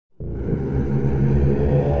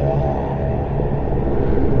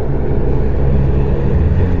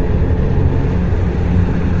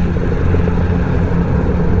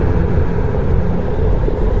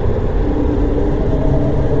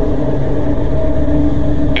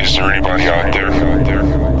there anybody out there?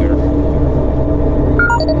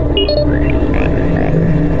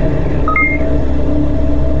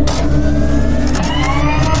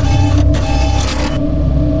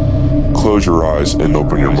 Close your eyes and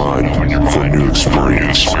open your mind for a new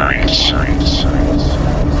experience.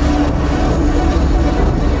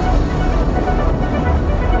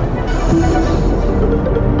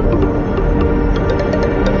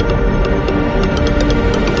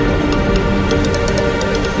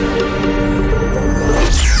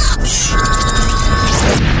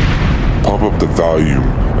 Pump up the volume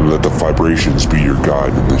and let the vibrations be your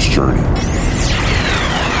guide in this journey.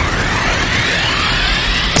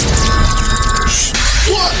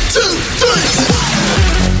 One, two, three.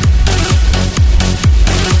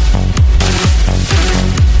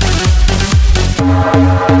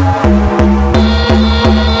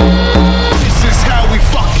 This is how we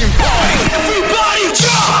fucking party. Everybody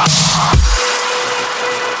jump!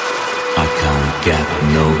 I can't get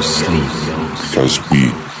no sleep. Because we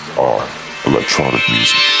are electronic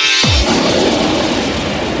music.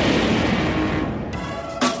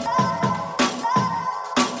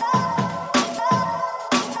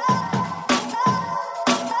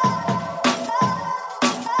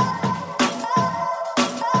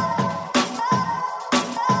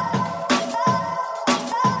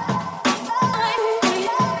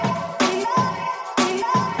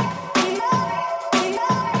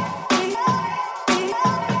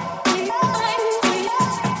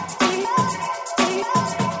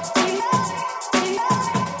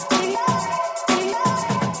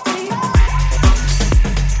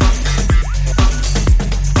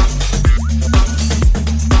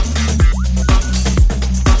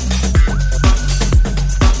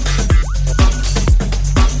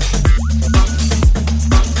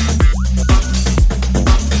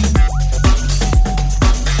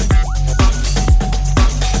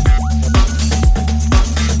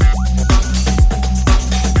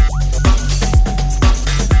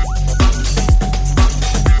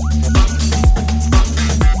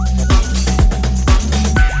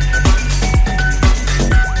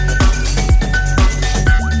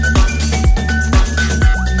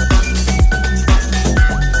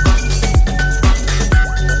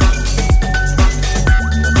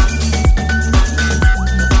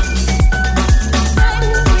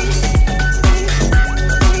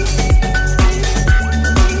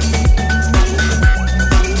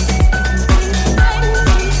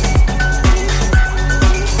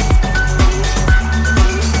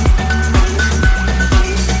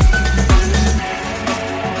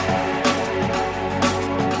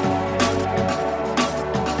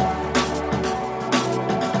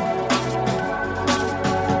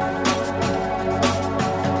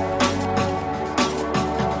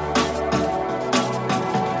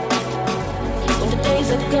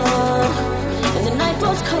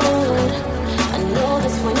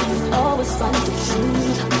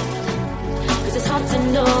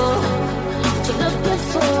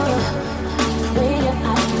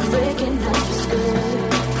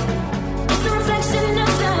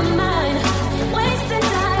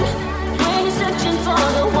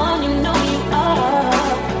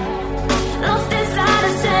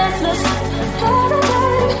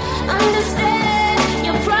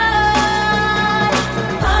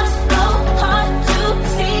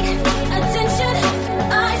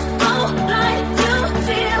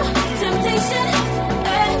 Temptation,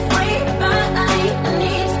 everybody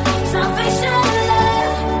needs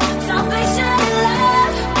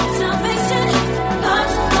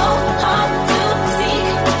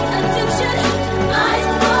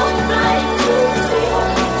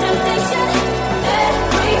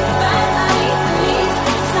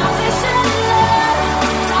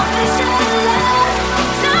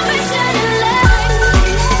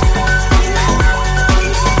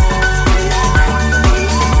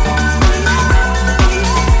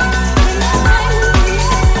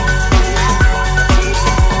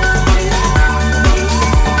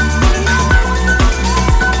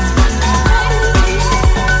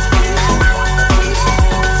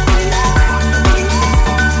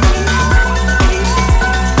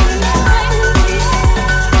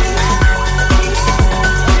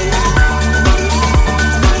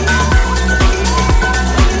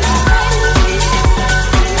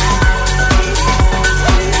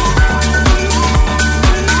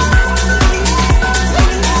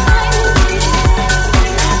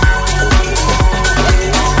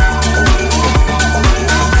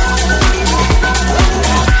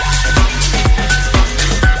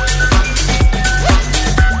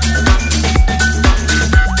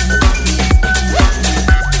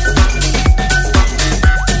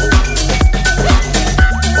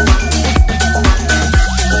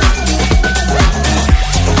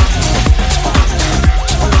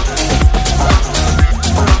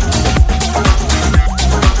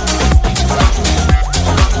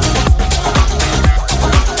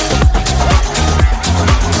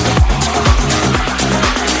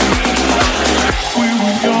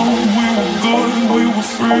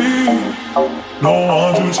free. No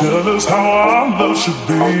one to tell us how our love should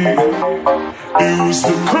be. It was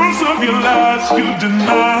the curse of your lies you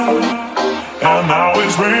denied, and now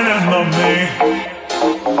it's raining on me.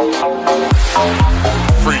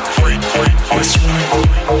 Freak, freak, freak, that's right.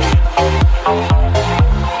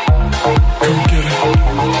 Come get it.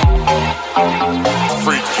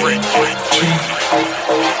 Freak, freak, freak, freak.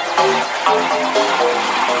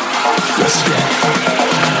 Let's go.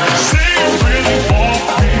 Say you really want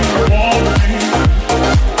me.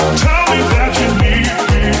 Tell me that you need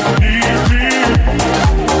me.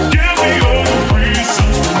 Give me all the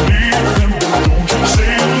reasons to leave him, but don't you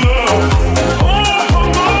say you love.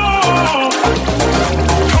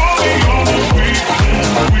 Call me on the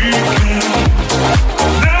weekend.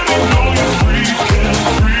 Let me know you're freaking.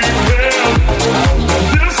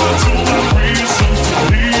 Listen to my reasons to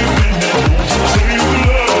leave him, and don't you say you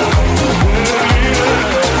love.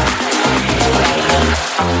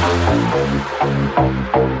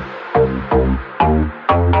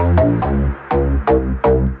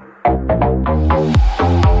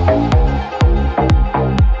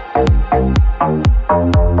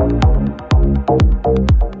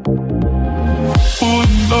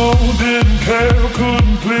 Wouldn't know, didn't care,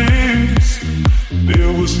 couldn't please.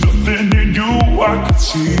 There was nothing in you I could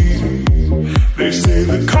see. They say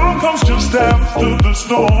the calm comes just after the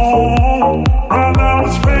storm. Right now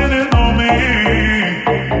it's raining on me.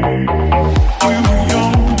 We were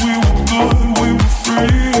young, we were good, we were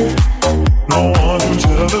free. No one to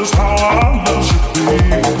tell us how our love should be.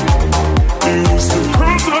 It was the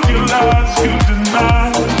curse of your lies you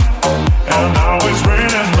denied, and now it's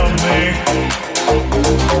raining on me.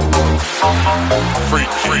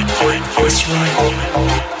 Freak, freak, freak, that's right.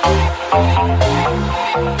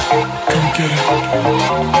 Come get it.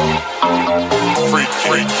 Freak,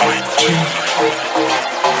 freak, freak, freak.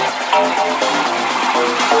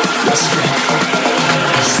 Let's go.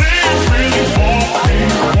 Say you really want me.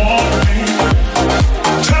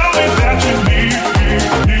 Tell me that you need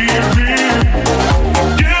me.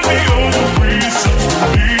 Give me all the reasons to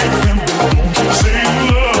leave him, but don't you say you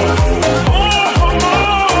love.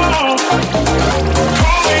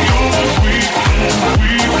 Call me on the weekend.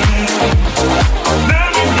 Let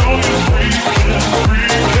me know you're freaking.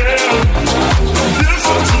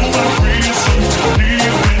 Listen to my reasons to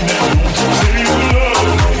leave him, and don't you say you love.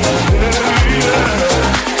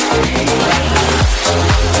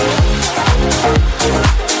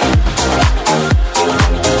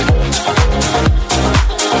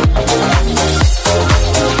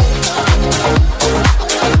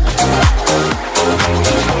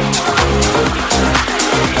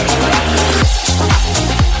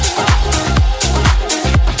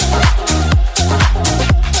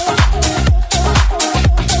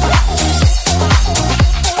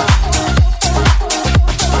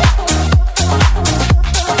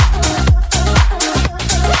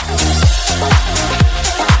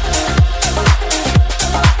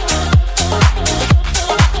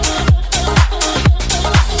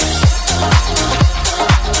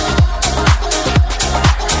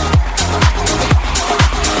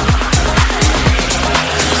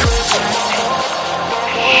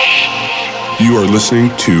 You are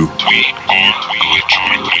listening to We are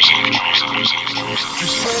electronic music.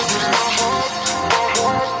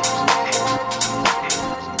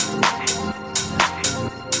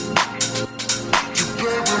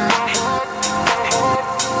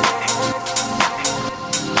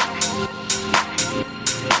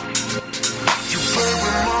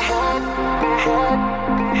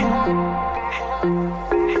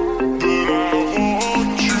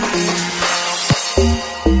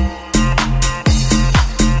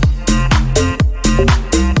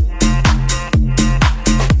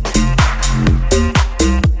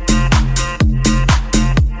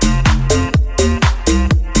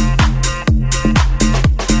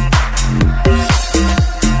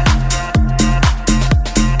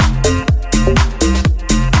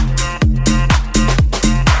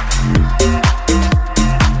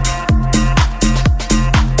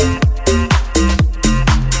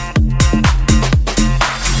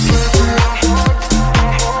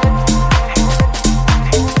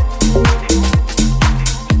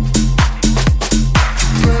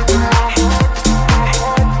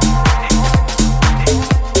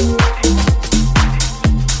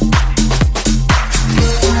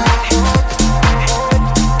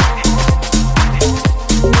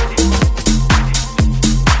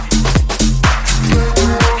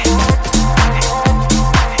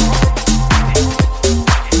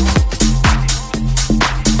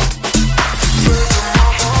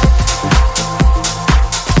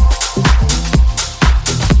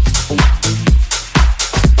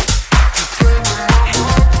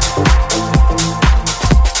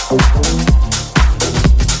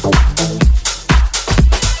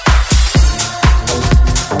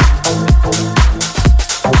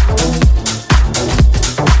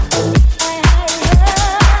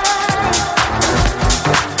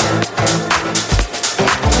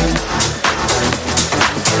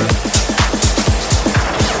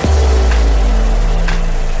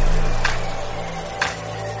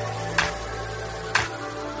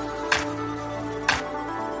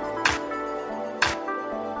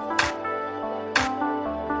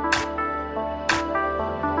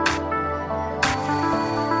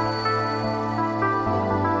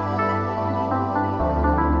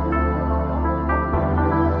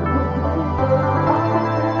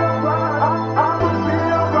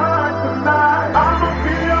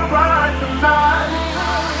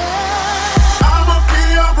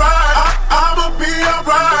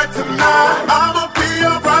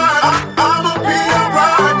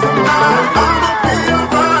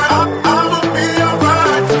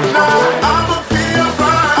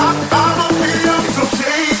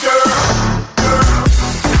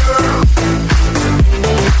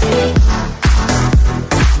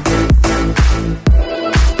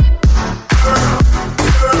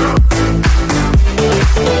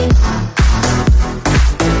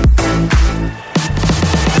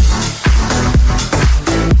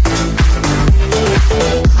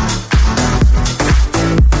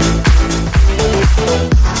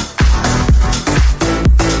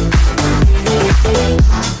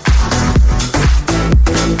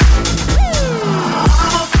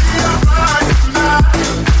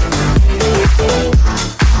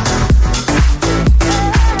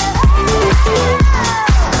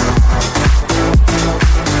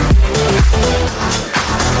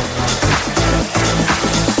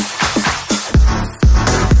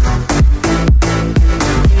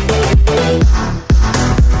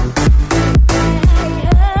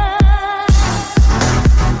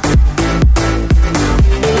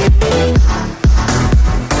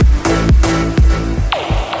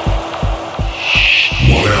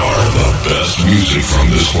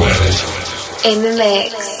 Planet. In the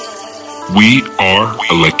mix. We are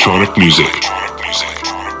electronic music.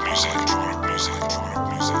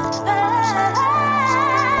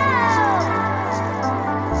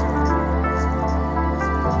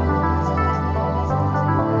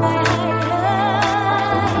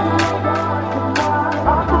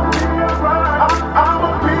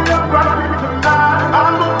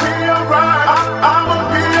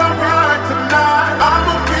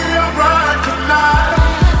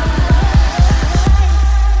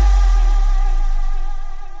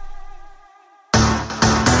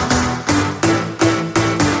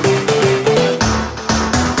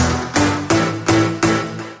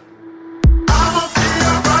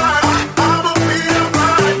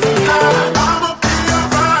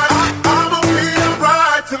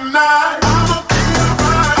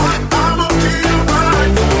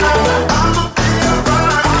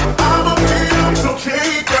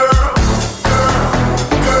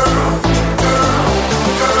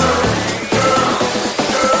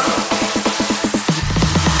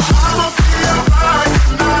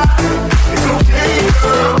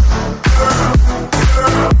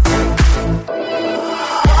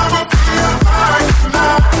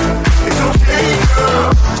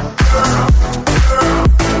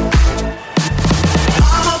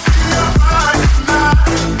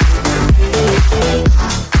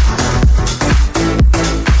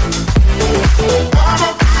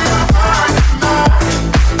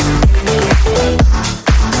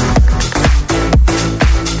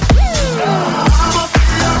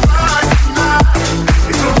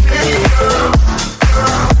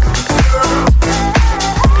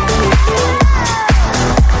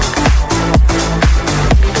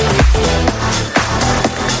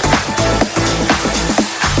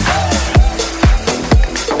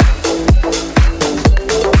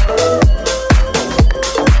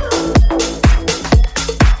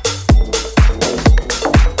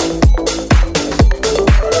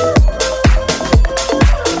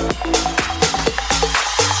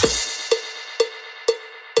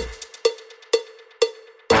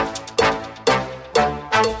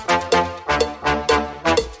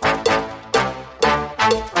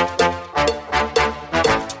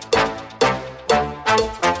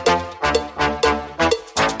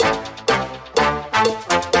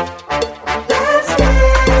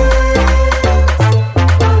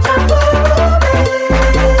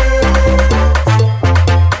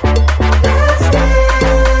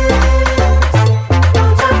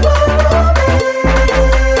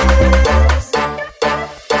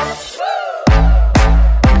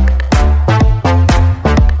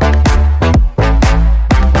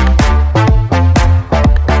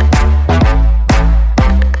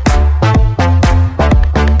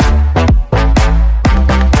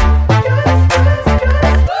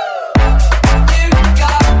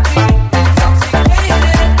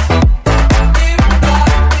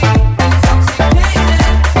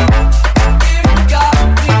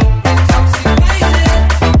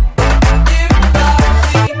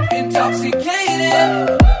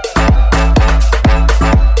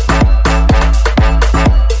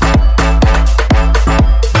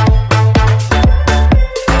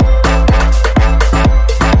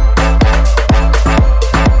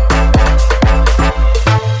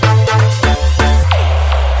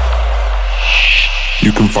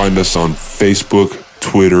 Find us on Facebook,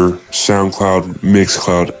 Twitter, SoundCloud,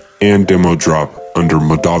 Mixcloud, and Demo Drop under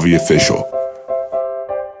Modavi Official.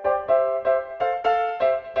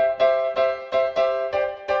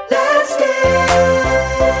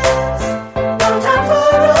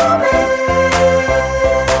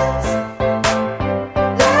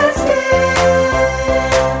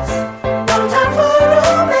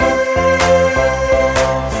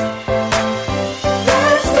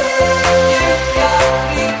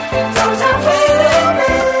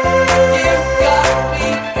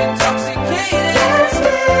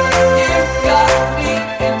 You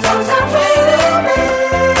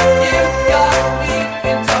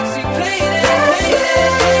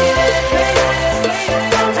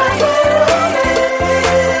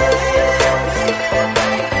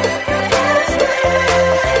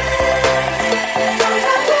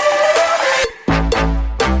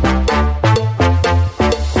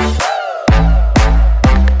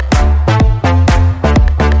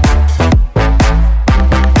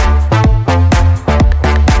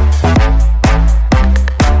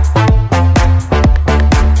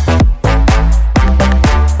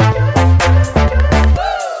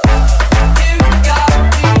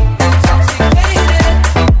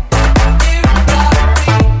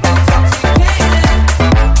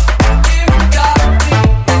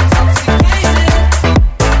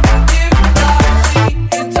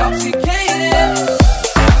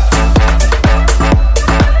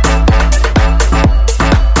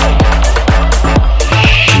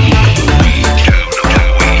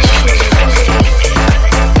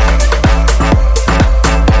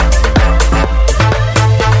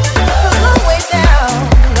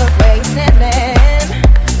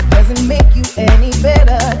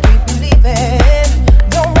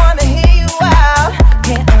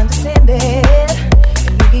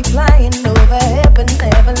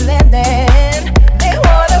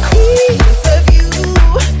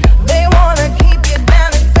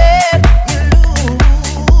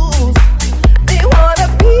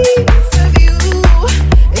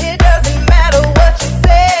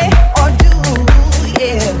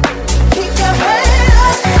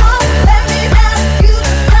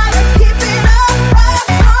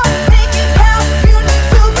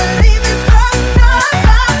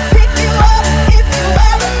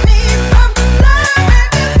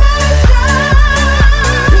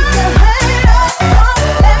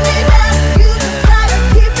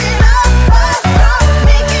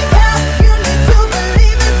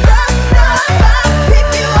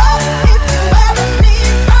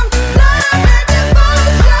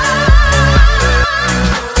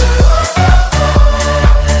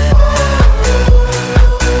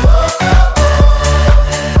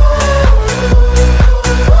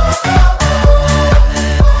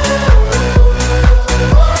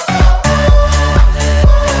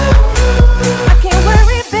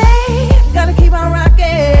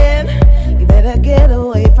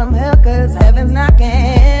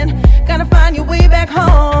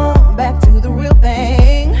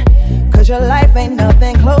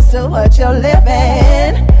you're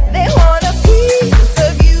living. They want a piece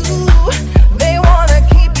of you. They wanna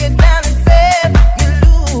keep you down and said you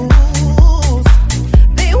lose.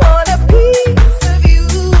 They want a piece of you.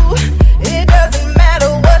 It doesn't matter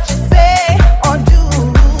what you say or do,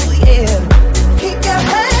 yeah. Keep your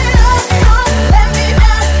head up, don't let me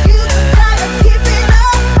down. You just gotta keep it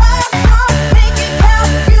up, make it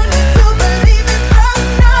count. You need to believe in some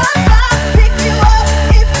love. I'll pick you up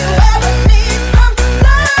if you ever need some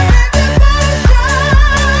love and devotion.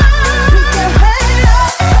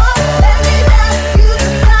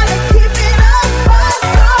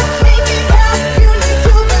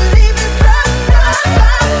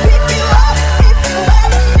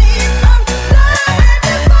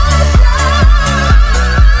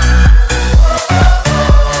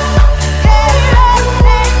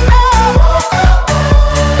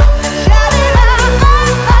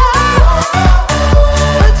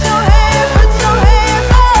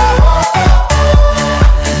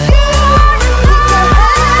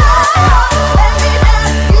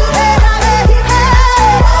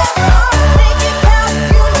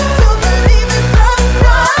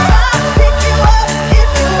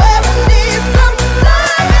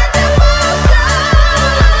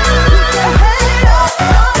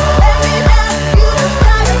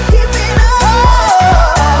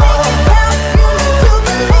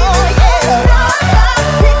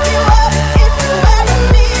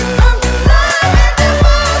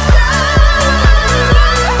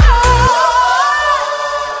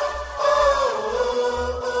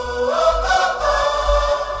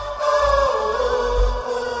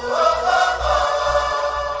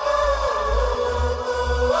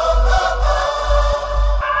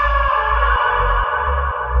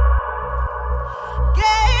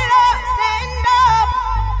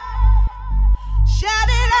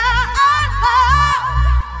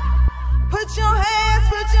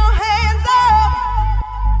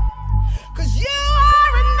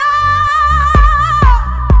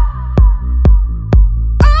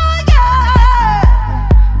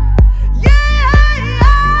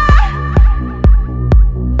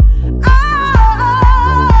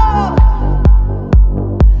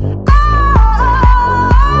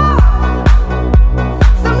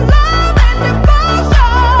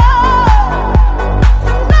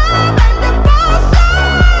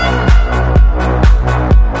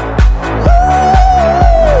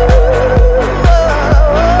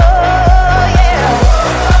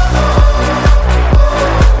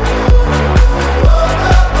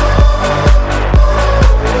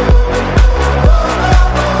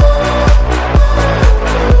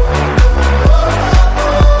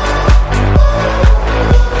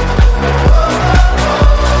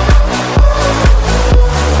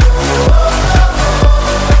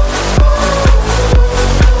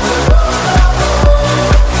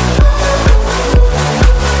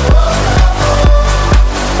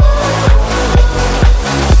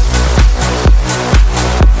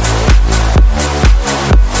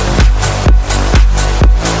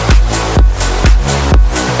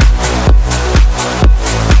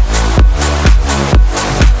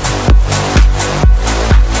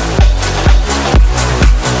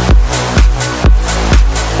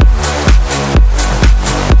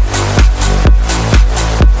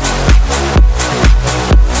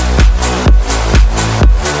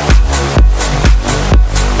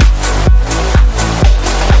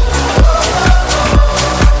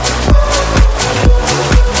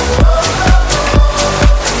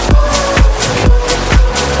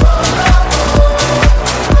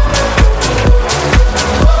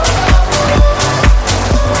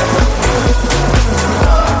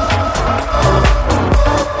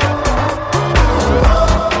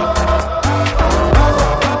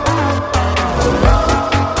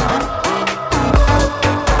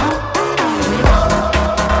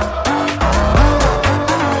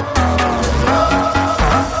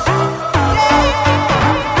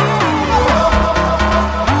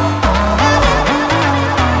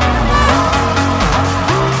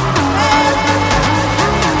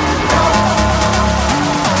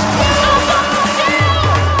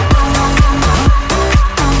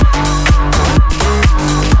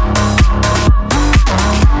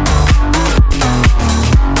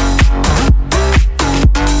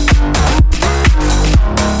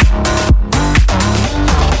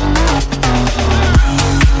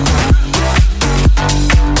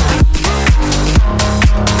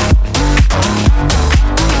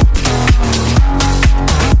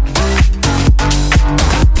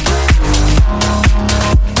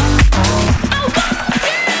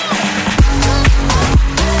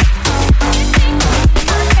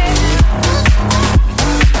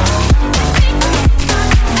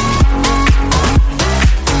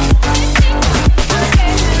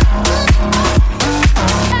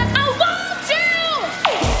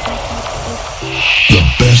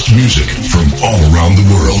 music from all around the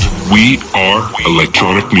world. We are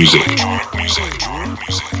electronic music.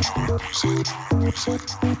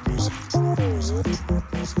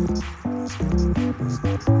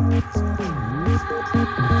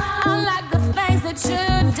 I like the things that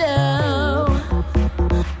you do.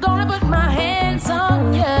 Gonna put my hands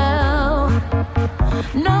on you.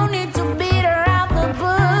 No need to beat around the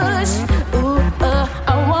bush. Ooh,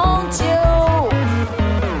 I want you.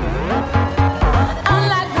 I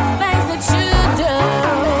like the things that you do.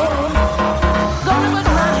 Gonna put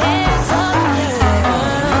my hands on you.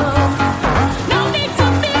 No need to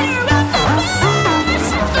beat around the bush.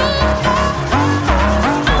 Ooh, I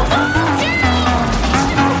want you.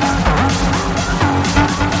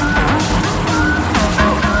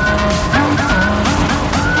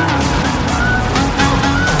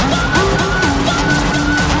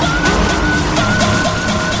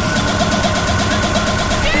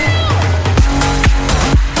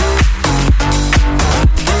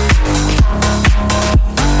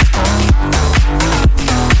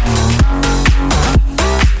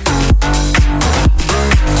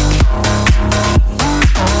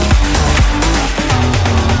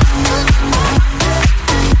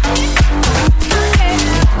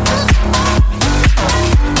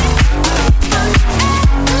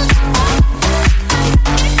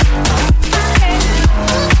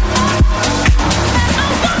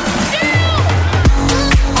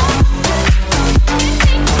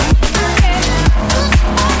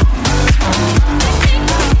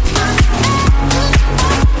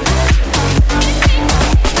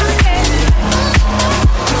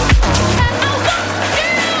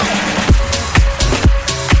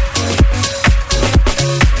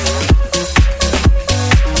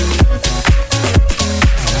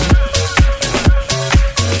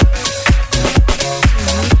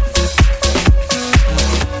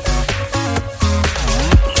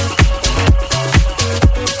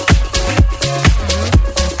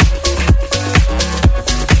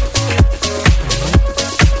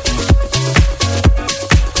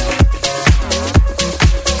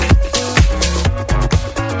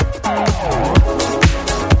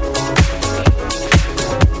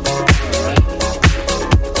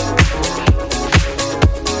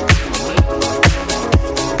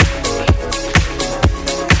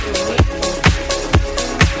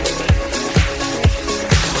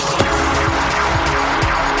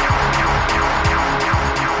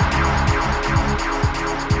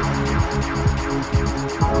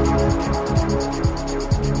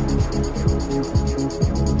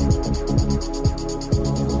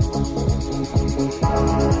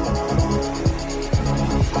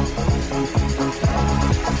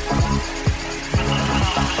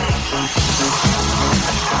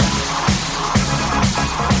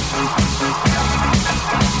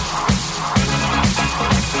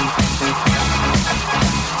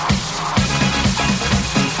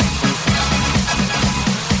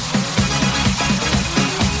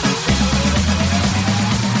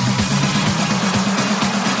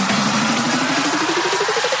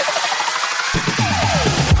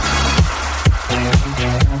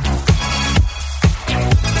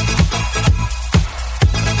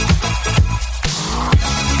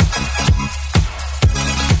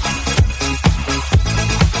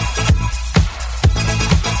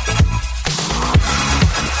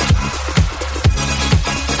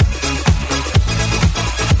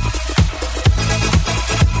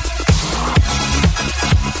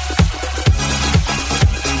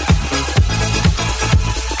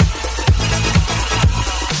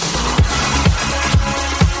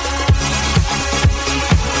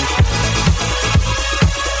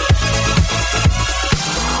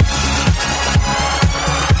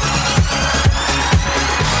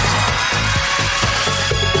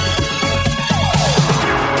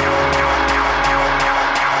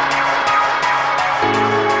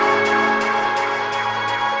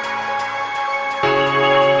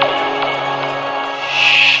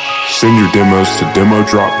 Send your demos to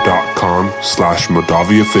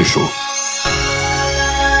demodrop.com/ModaviOfficial.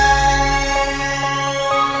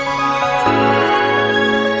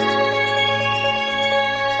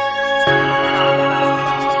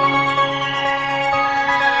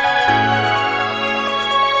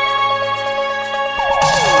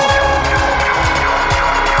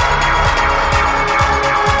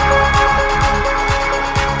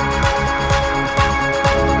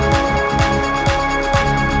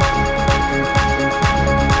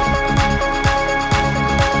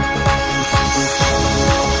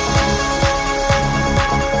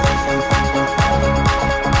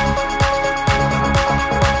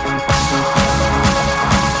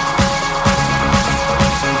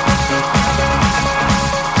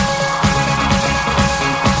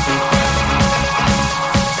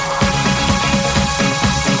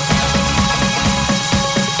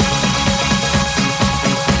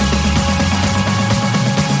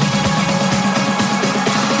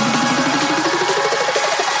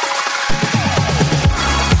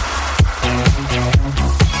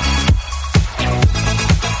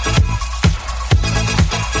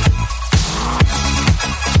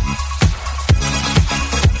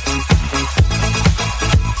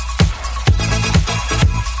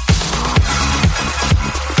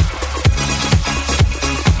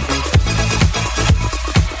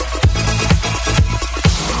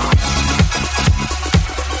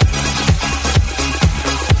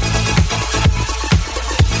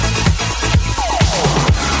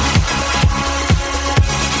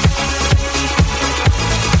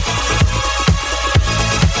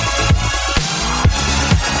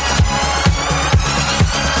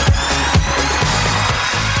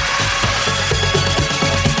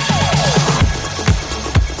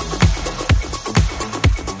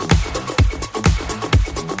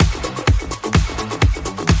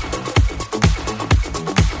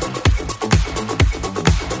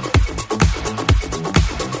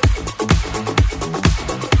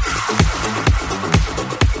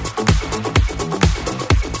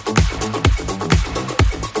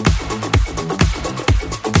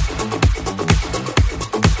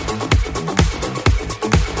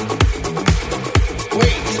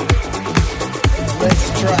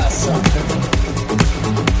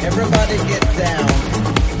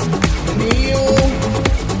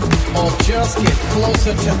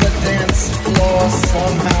 closer to the dance floor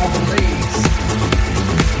somehow, please.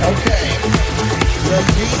 Okay,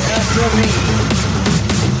 repeat after me.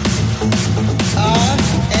 I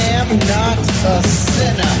am not a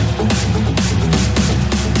sinner,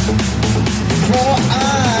 for I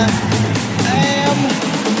am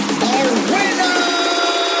a winner!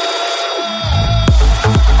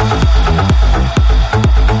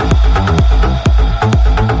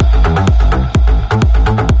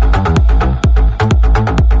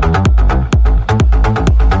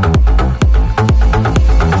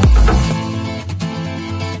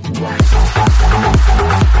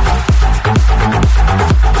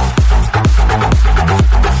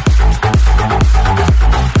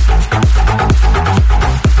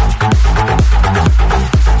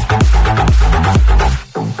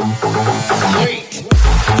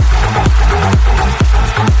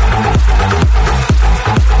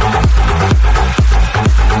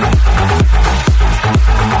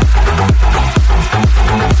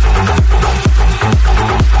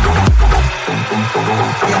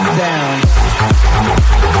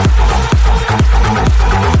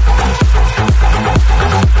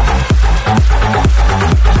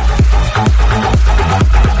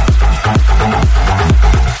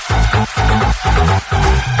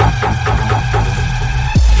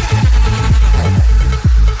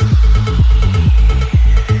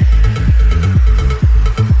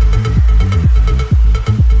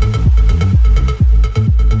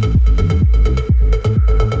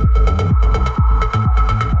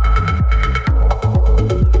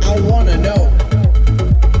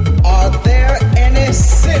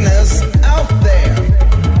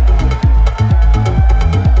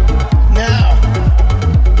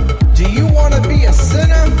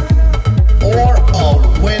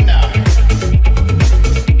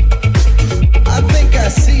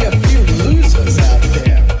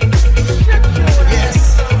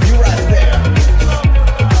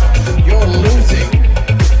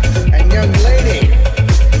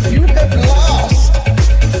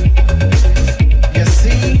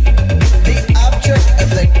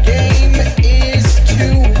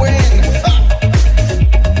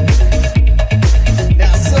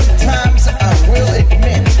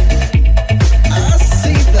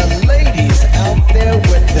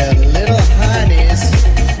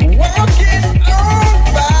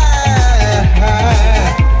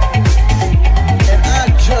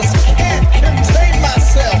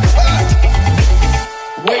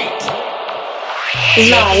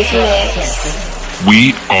 Live mix.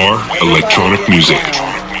 We are electronic music.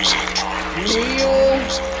 Kneel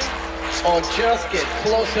or just get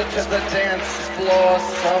closer to the dance floor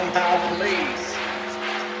somehow, please.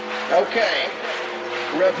 Okay,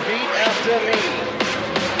 repeat after me.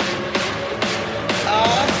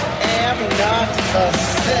 I am not a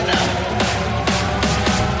sinner,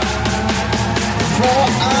 for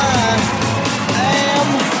I am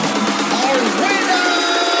a winner.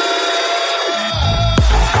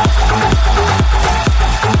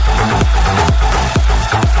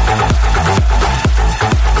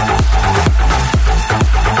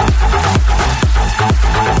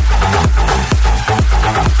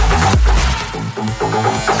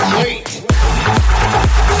 Wait.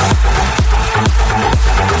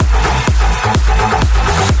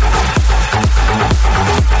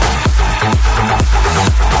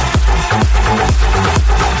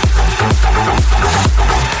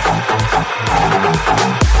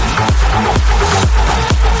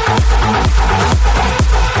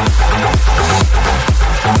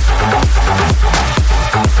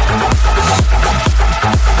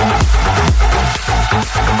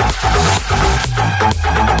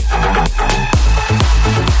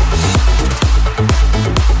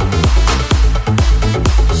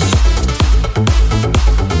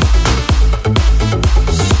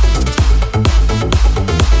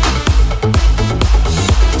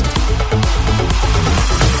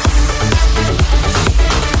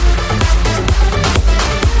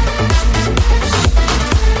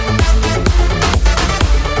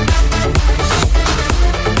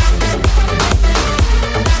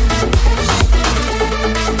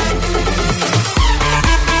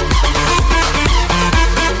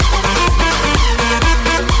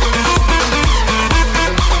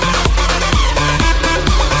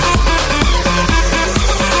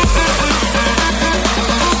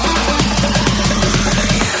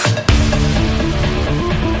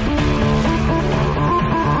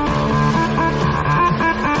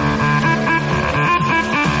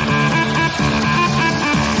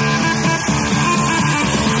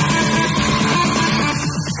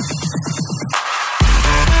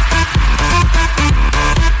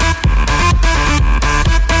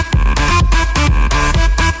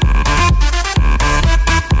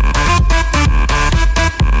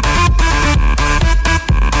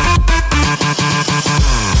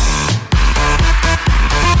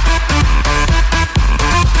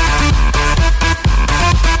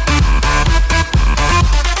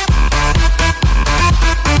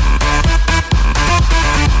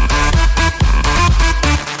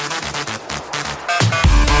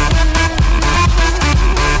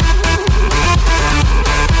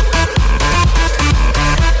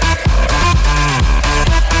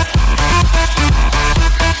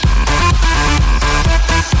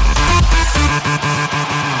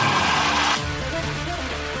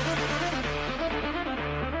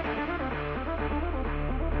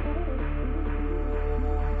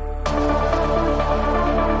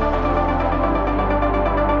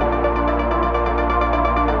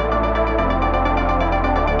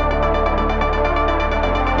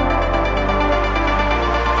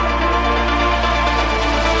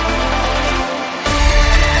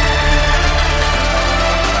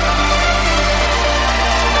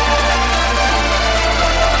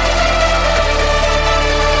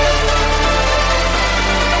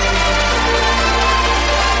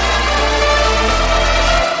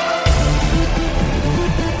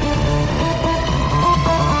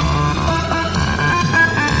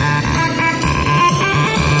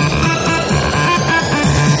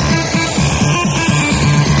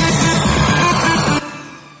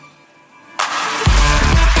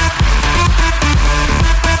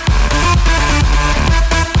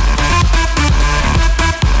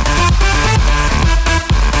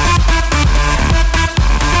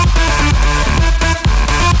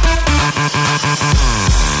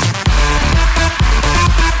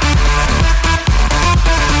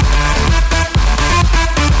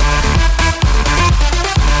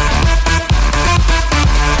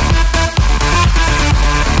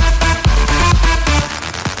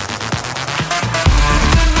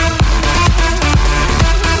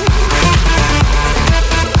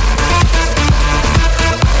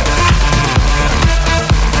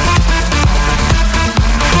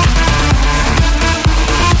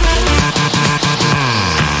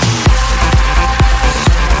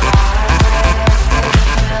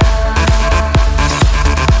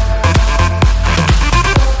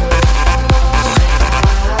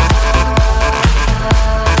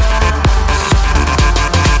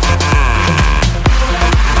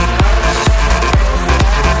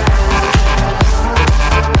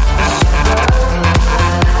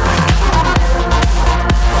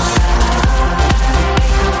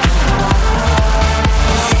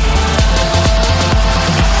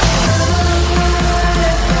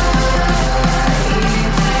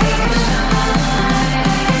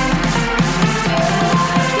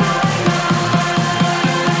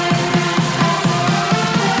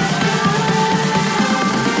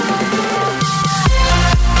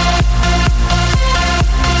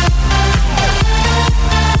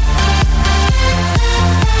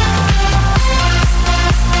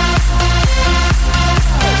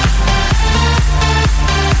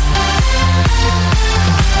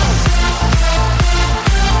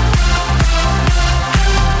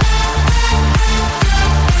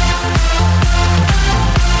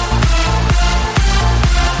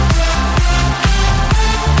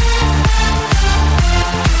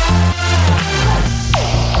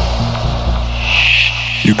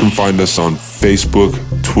 You can find us on Facebook,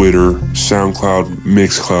 Twitter, SoundCloud,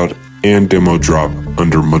 Mixcloud, and Demo Drop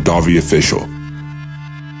under Madavi Official.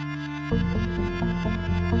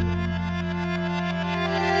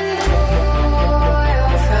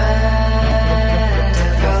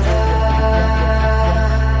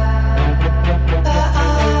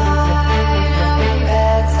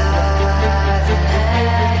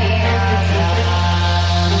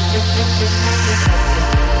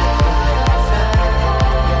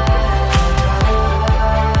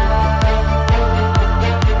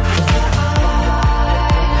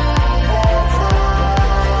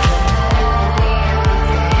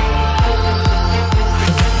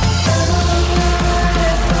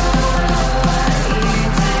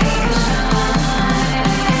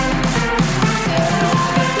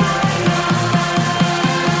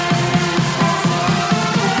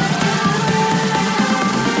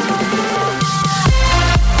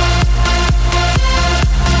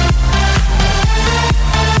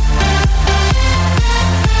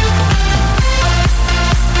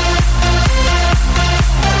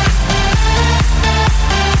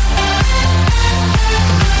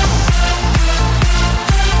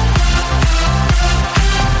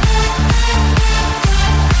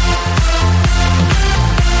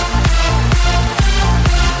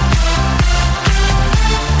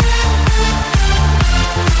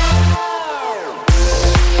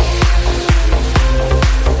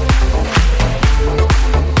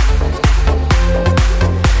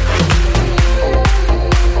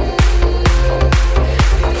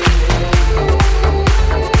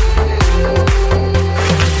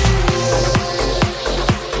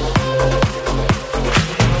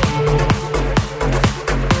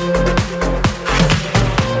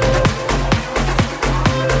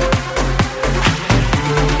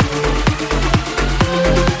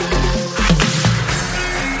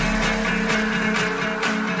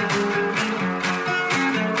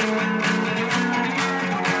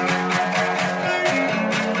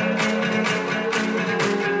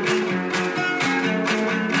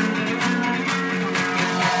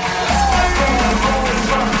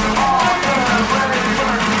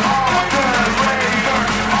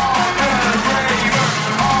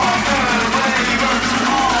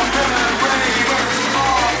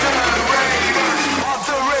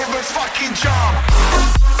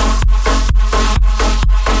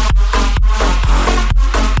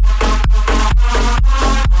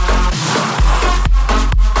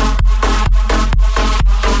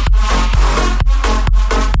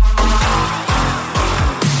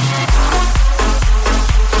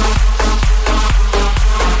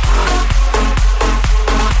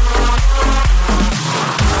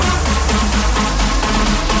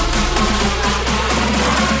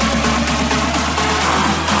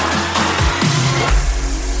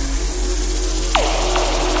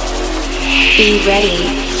 Be ready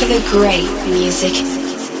for the great music.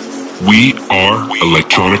 We are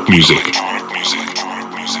electronic music.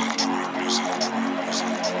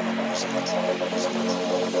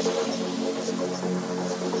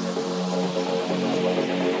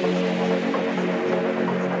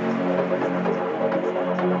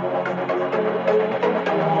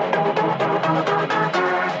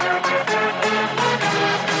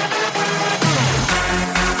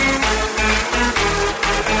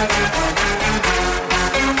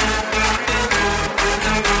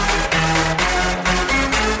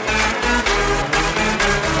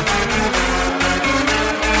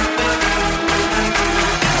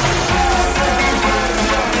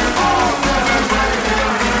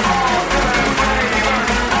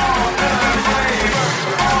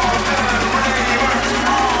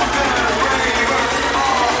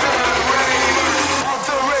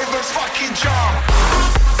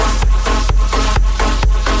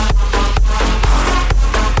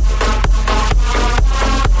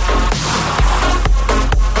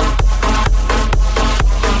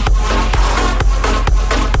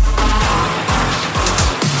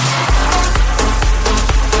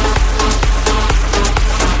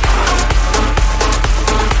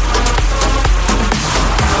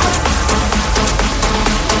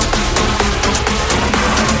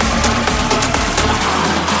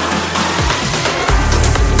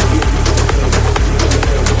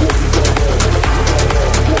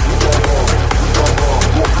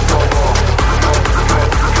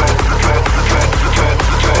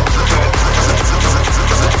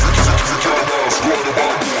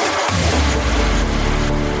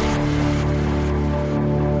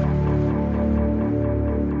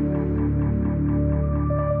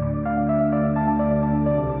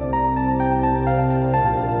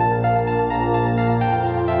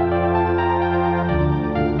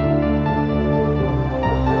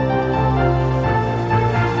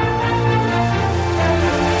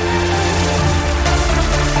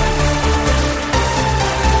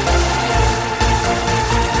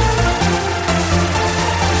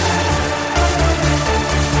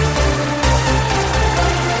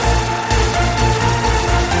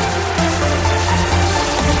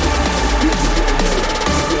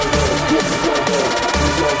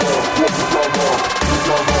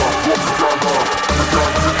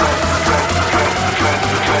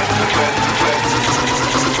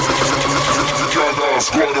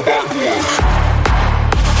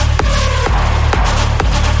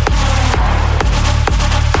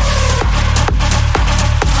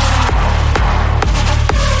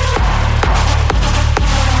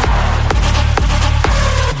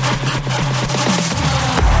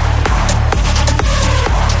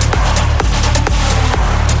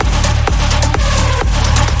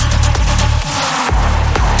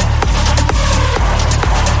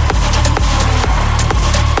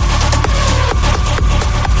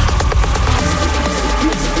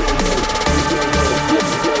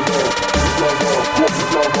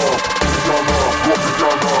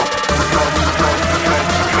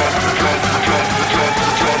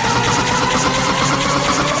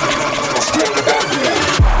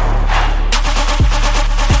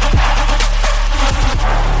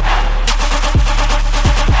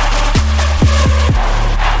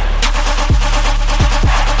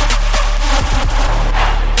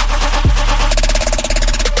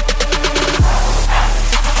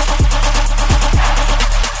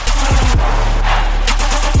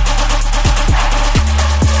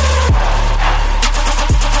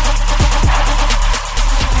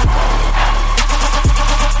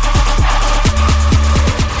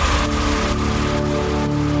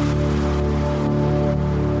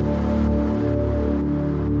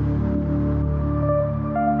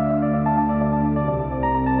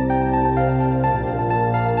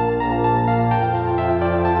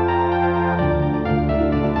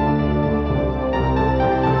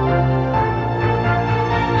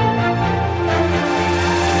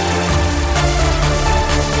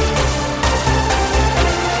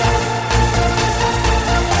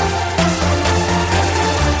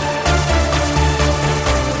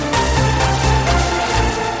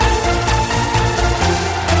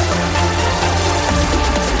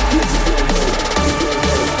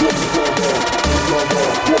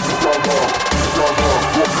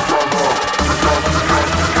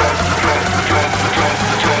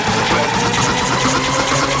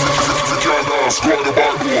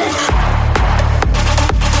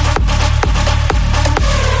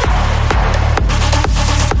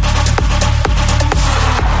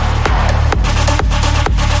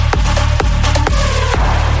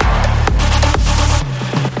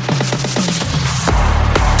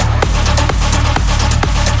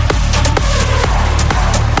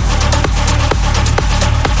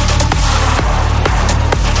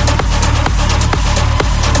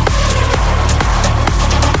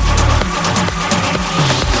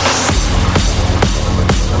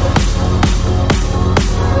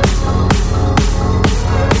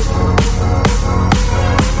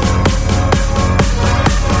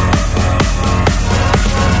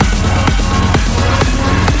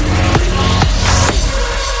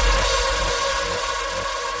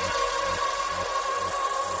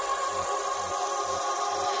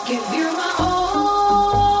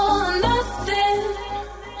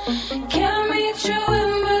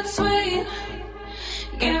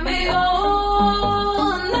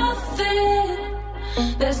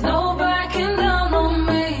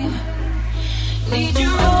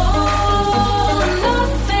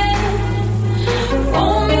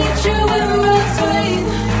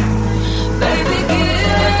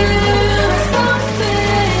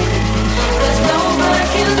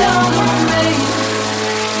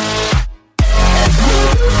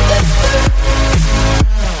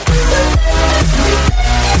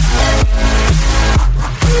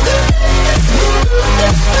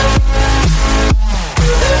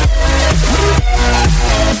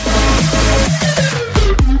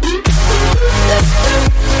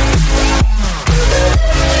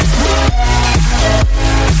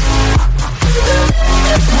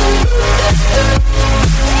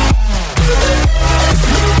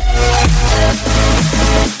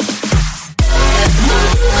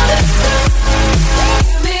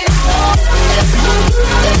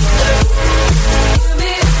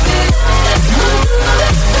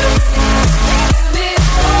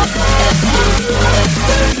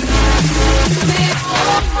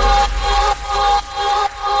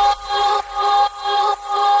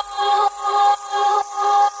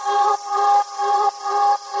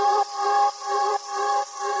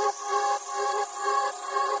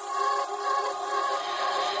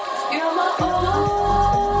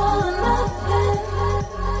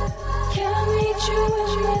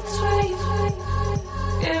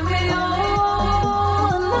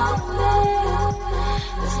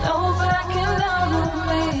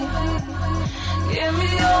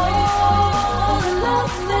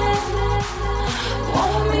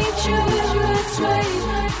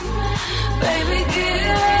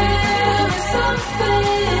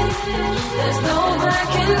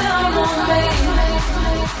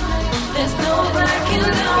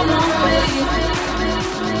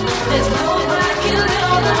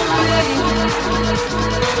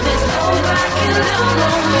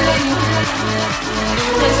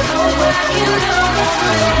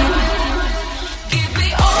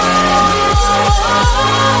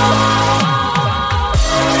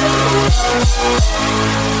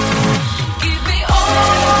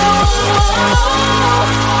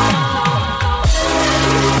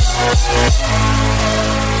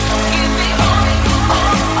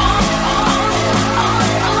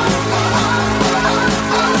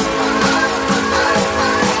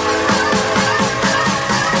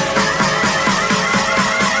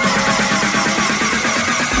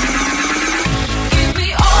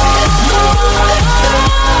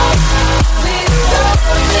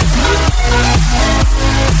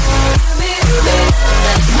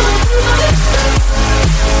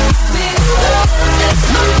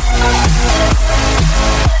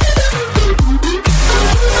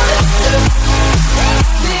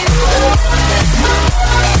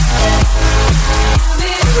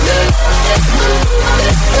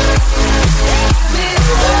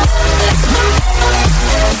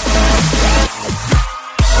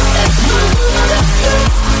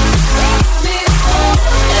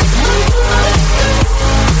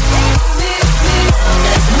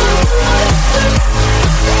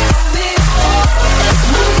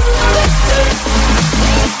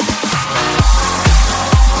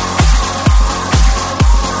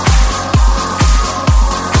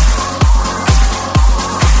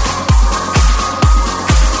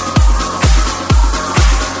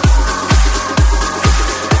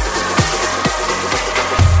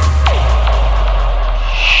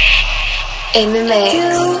 In the mix.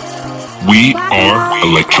 We are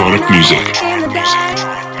electronic music.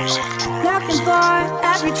 Looking for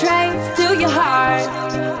every trace to your heart.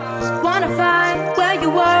 Wanna find where you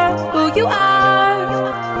were, who you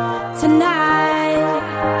are tonight.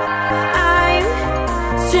 I'm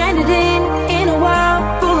stranded in a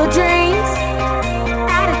world full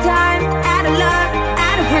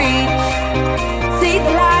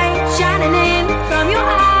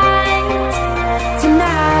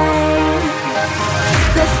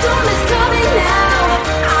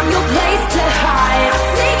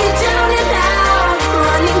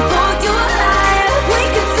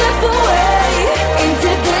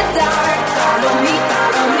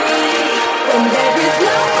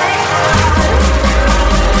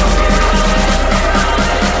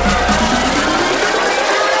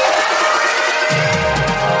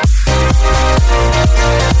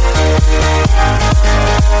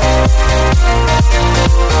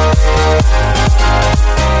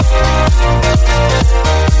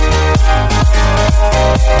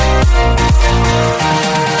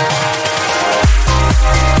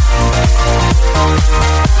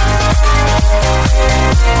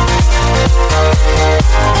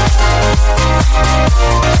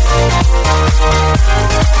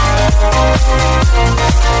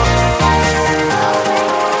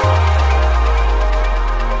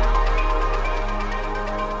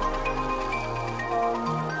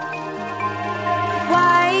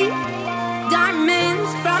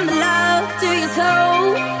from the love to your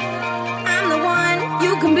soul. I'm the one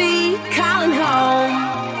you can be calling home.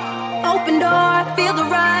 Open door, feel the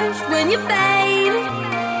rush when you fade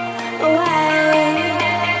away.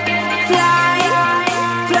 Fly,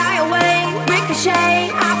 fly away,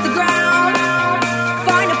 ricochet off the ground.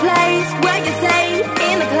 Find a place where you're safe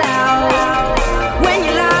in the clouds. When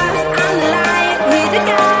you're lost, I'm the light, here to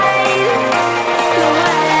guide the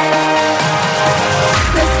way.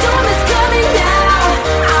 The storm is coming now,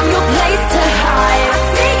 I'm your place to hide. I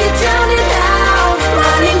see you drowning out,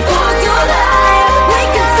 running for your life. We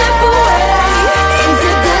can slip away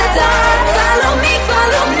into the dark. Follow me,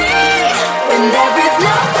 when there is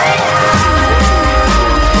no way out.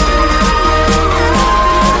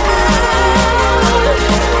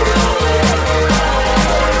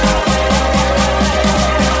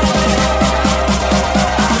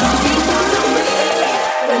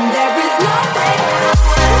 When there is no way out.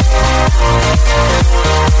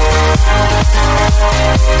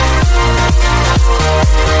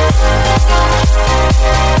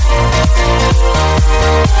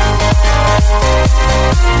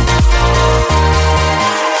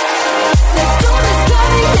 The storm is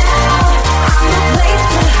coming now, I'm your place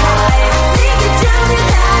to hide. See you drowning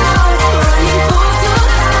out, running for your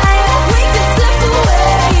life. We can slip away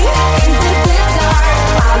into the dark.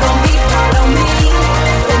 Follow me,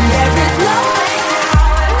 when there is no way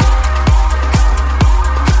out.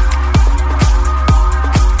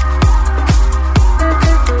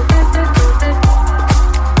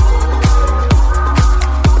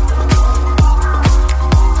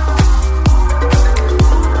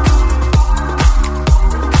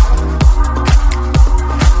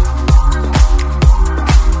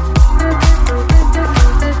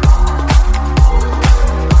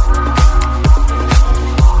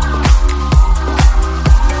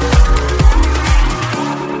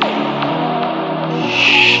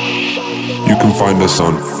 You can find us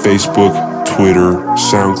on Facebook, Twitter,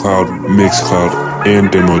 SoundCloud, Mixcloud,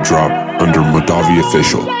 and Demo Drop under Madavi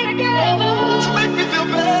Official.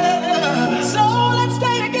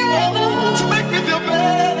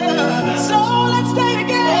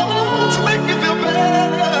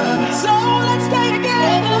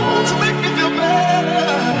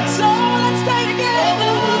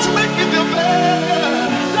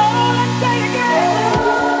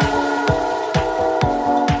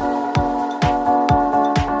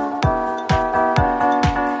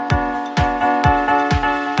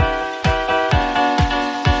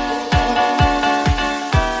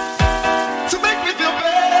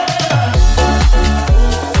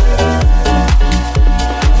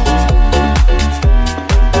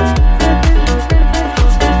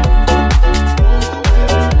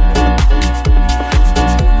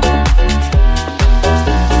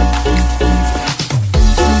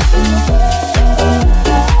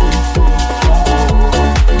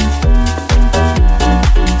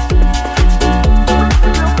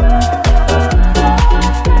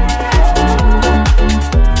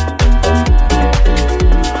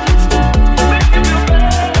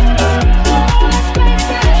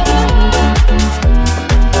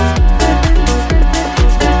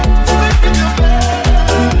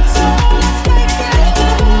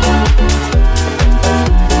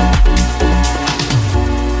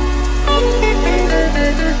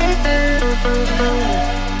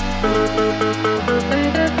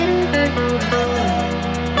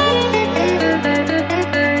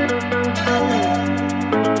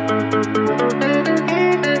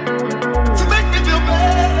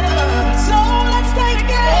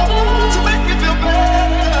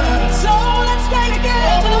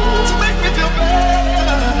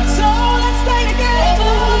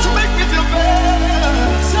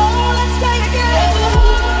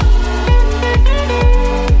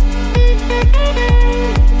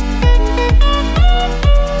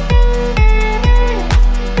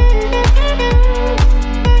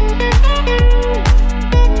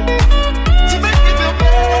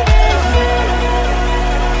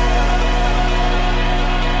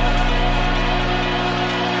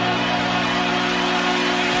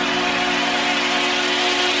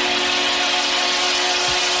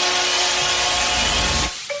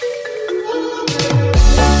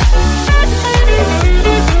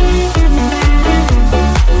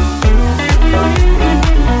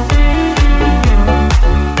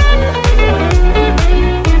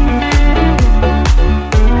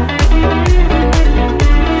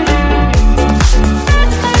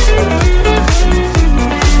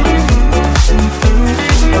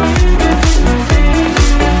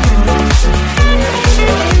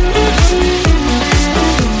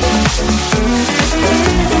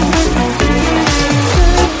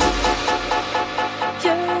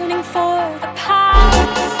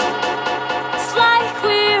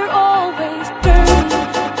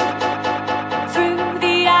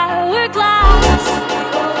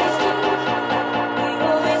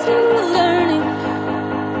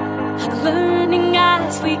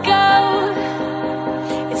 as we go.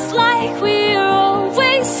 It's like we're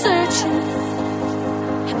always searching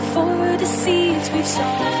for the seeds we've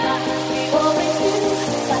sown. We always do,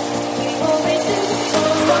 we always do.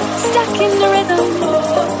 Stuck in the rhythm,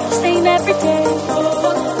 same every day.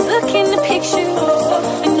 Look in the picture,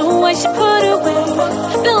 I know I should put away.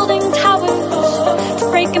 Building towers to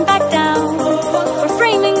break them back down. We're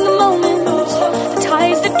framing the moment, the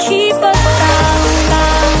ties that keep us bound,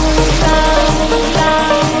 bound, bound, bound, bound.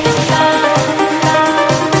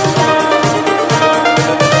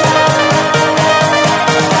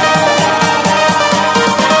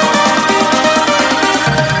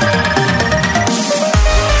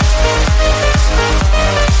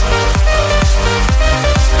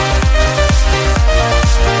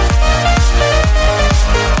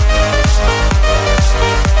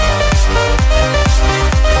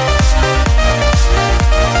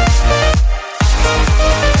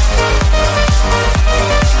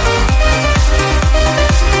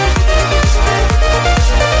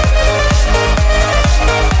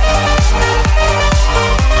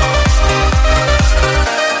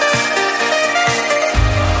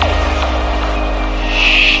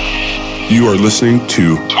 You are listening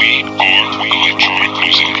to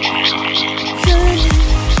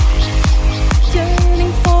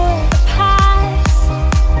Yearning for the past.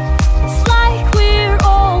 It's like we're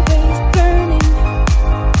always burning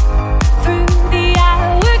through the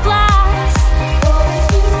hourglass.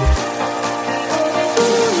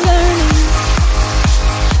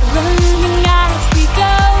 Learning as we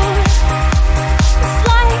go. It's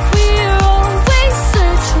like we're always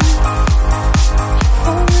searching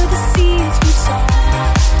for the seeds we sow.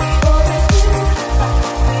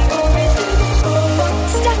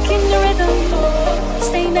 Stuck in the rhythm,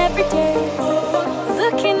 same every day.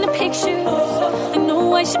 Look in the picture, I know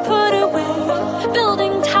I should put away.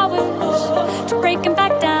 Building towers to break them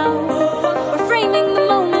back down. We're framing the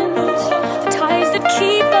moment, the ties that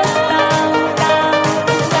keep us bound, bound,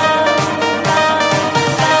 bound, bound,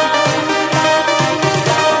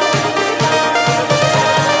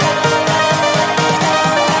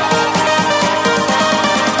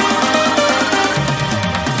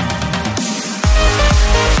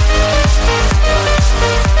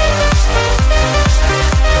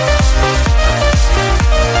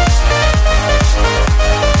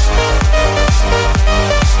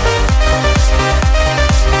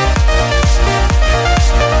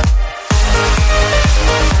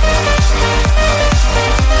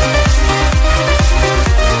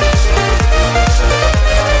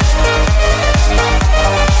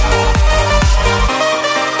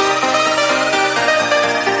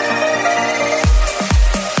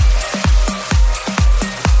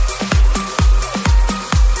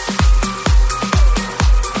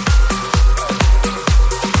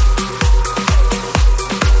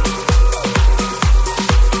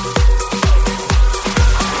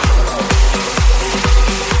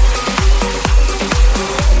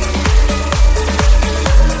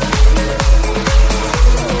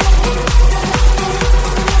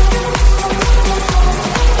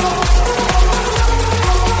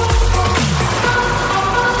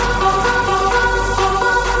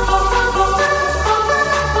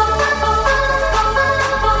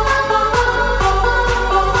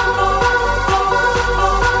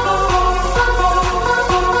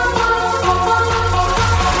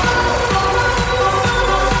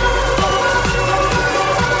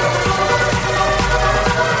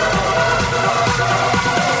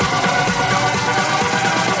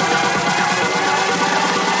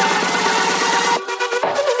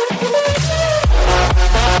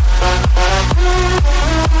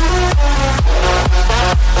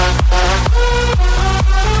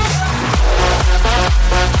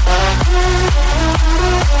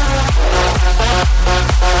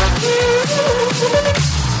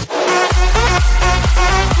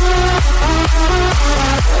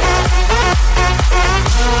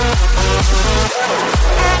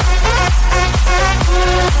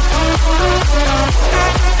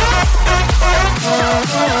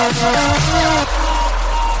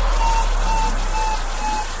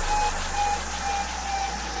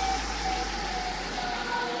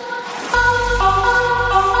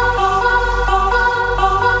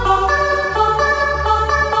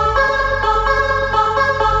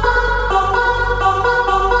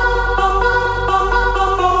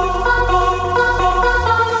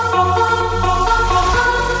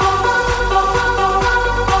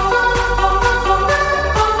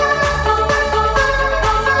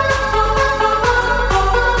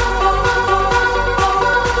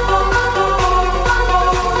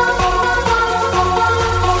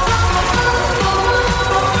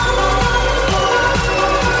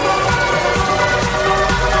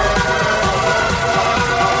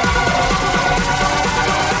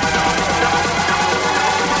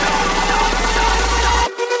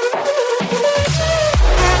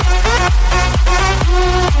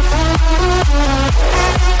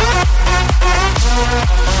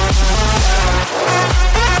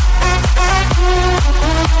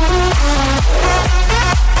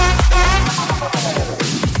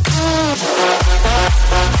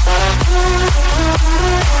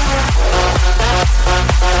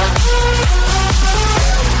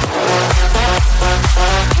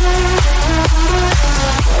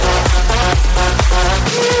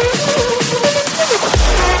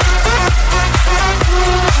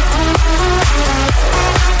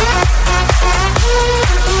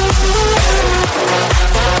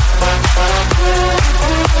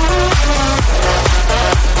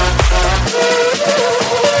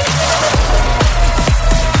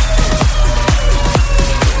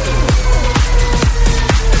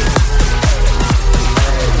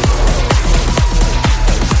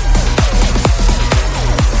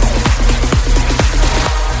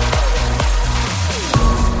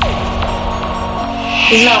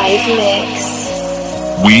 Live mix.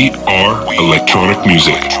 We are electronic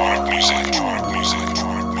music.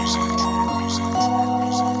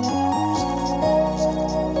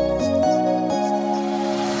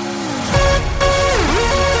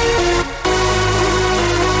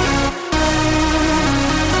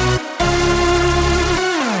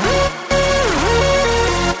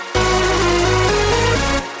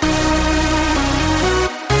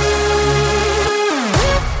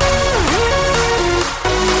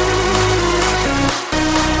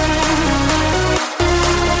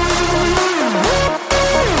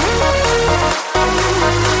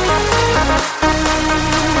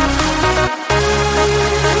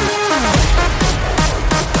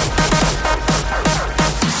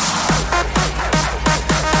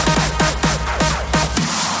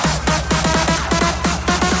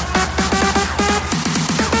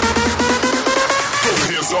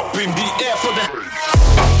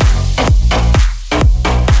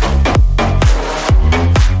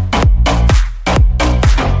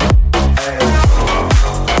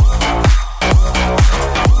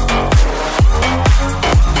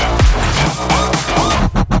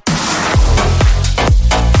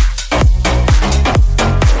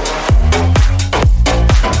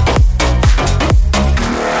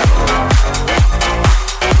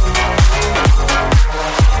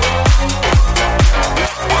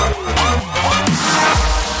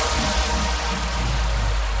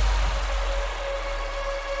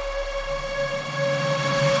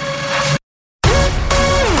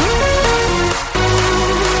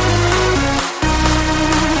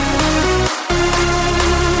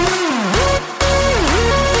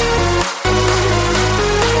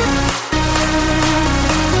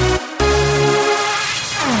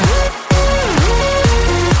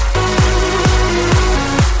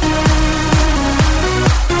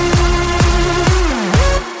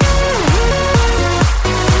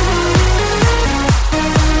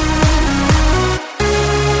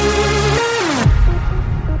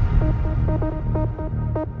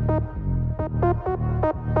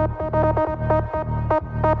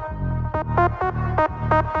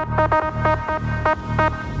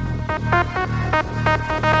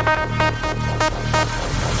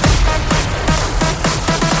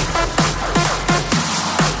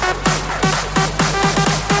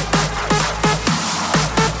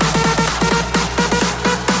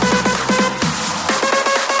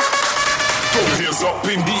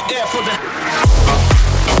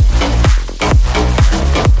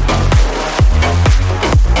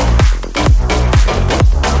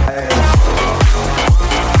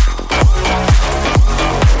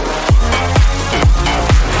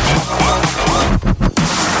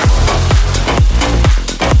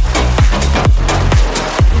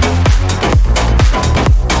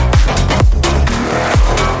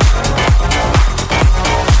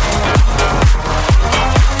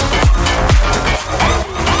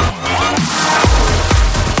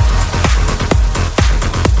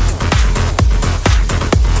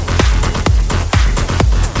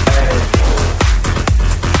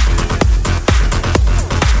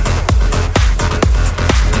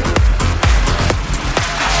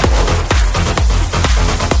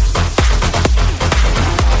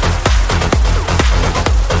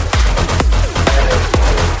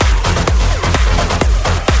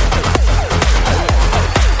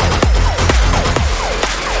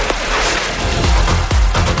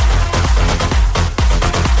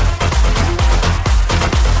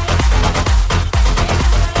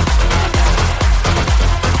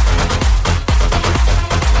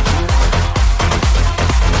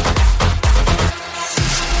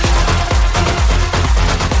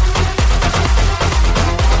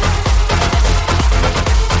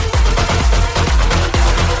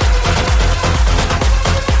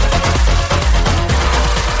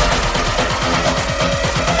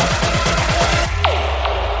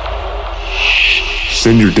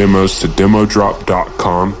 Send your demos to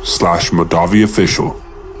demodrop.com/ModaviOfficial.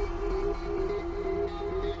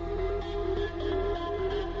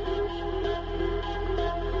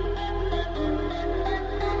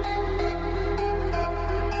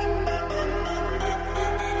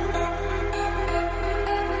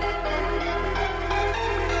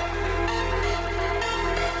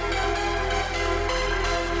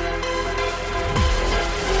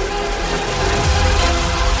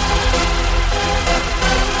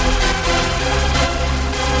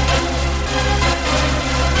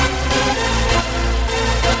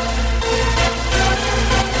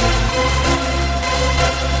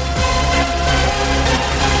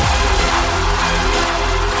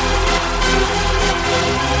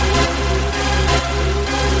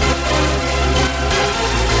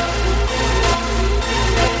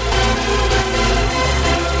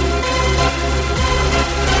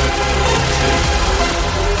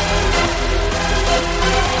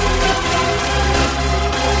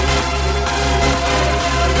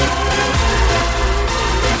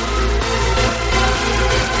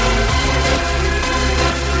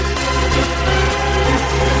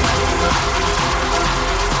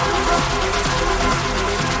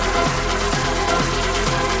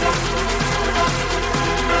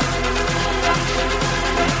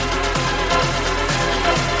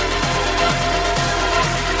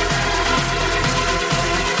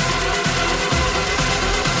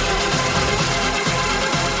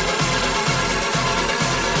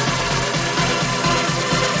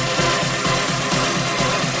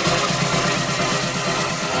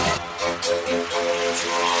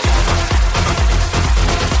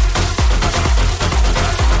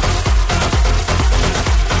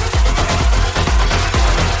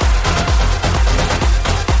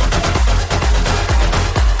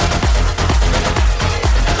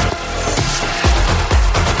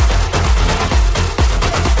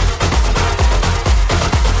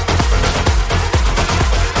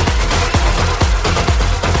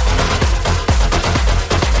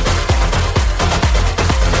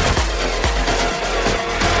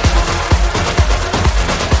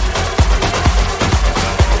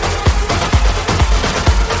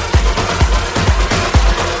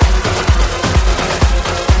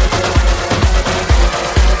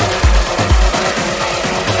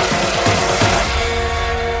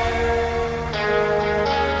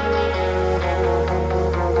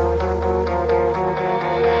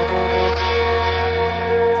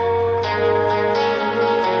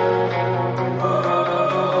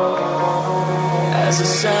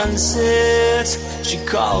 sunset, she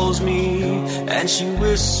calls me and she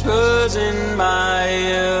whispers in my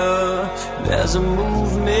ear. There's a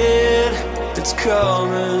movement that's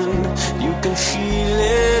coming, you can feel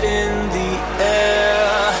it in the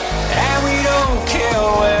air. And we don't care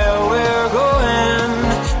where we're going,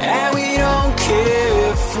 and we don't care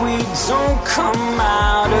if we don't come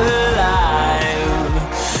out alive.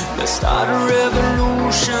 Let's start a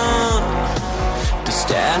revolution to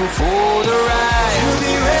stand for the right to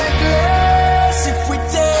be reckless. If we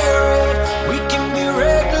dare it, we can be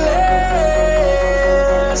reckless.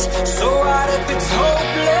 So what if it's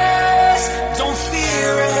hopeless? Don't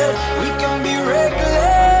fear it, we can be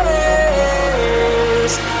reckless.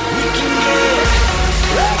 We can get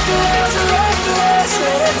reckless, reckless.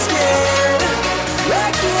 Let's get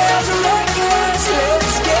reckless, reckless.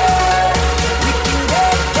 Let's get. We can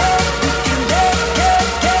get reckless.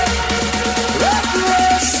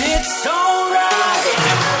 It's alright.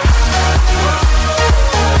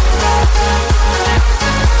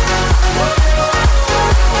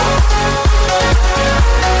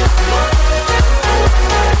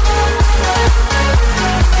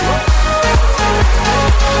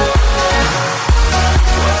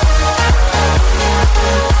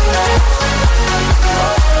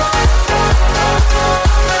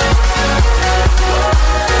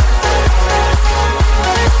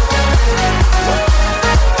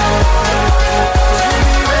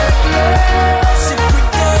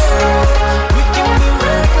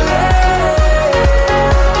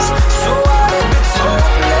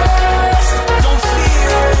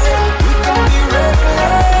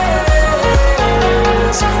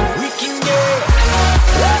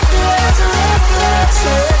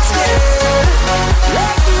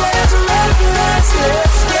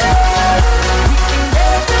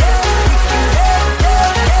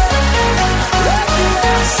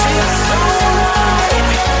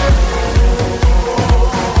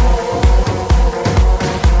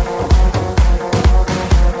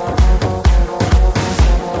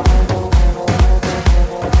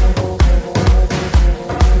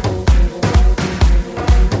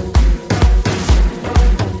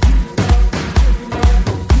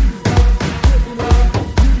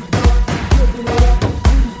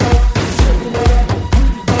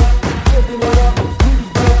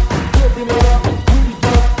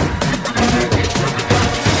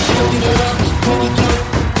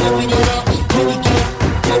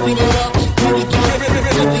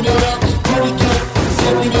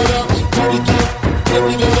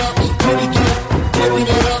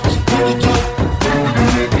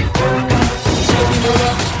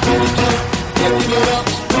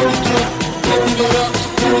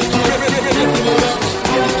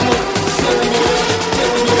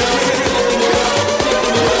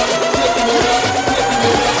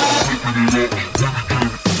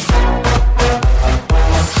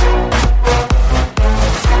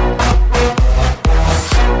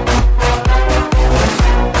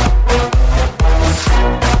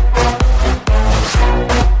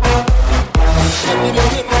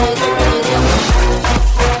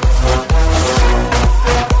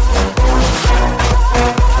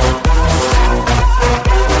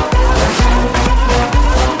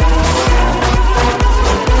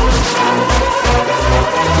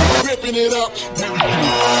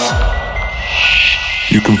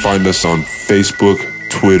 You can find us on Facebook,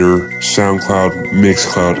 Twitter, SoundCloud,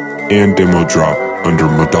 Mixcloud, and Demo Drop under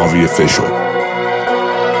Modavi Official.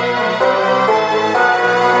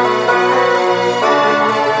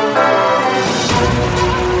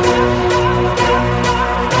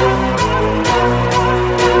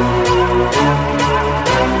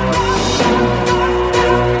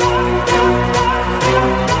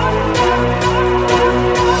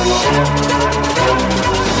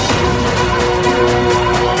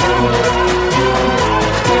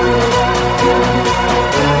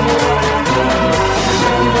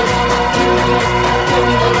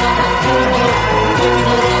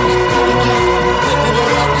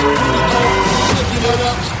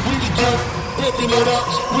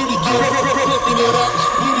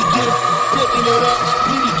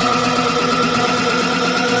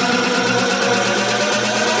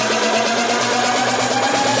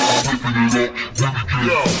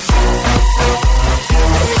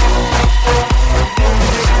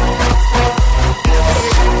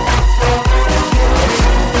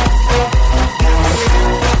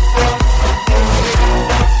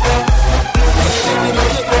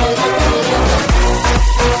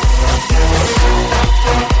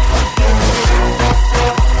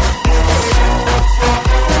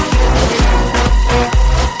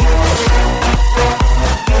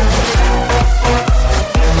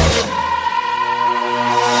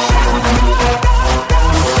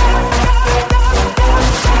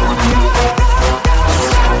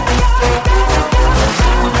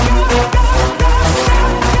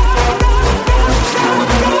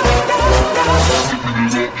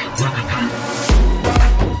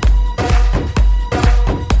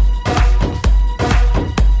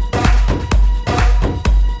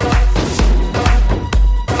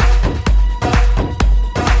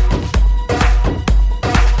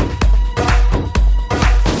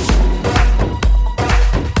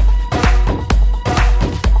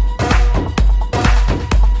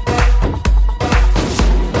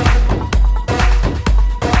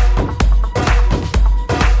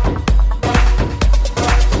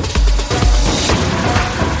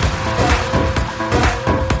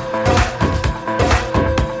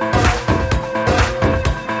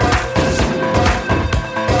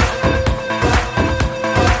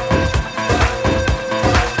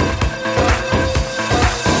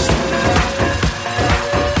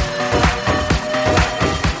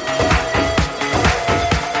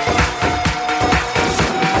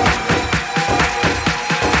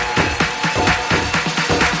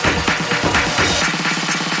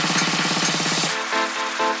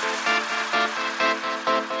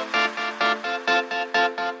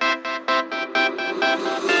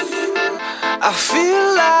 I feel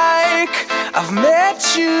like I've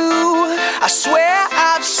met you. I swear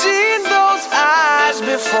I've seen those eyes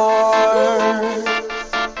before.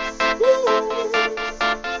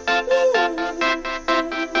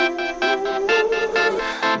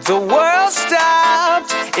 The world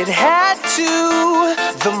stopped, it had to.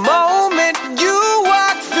 The moment you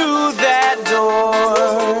walked through that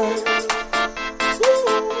door.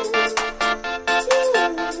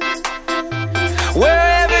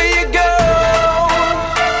 Wherever you go,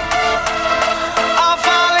 I'll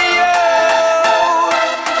follow you.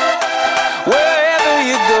 Wherever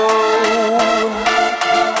you go,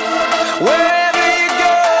 wherever you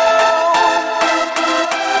go.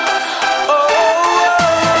 Oh, oh,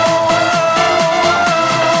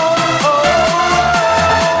 oh, oh,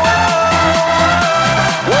 oh.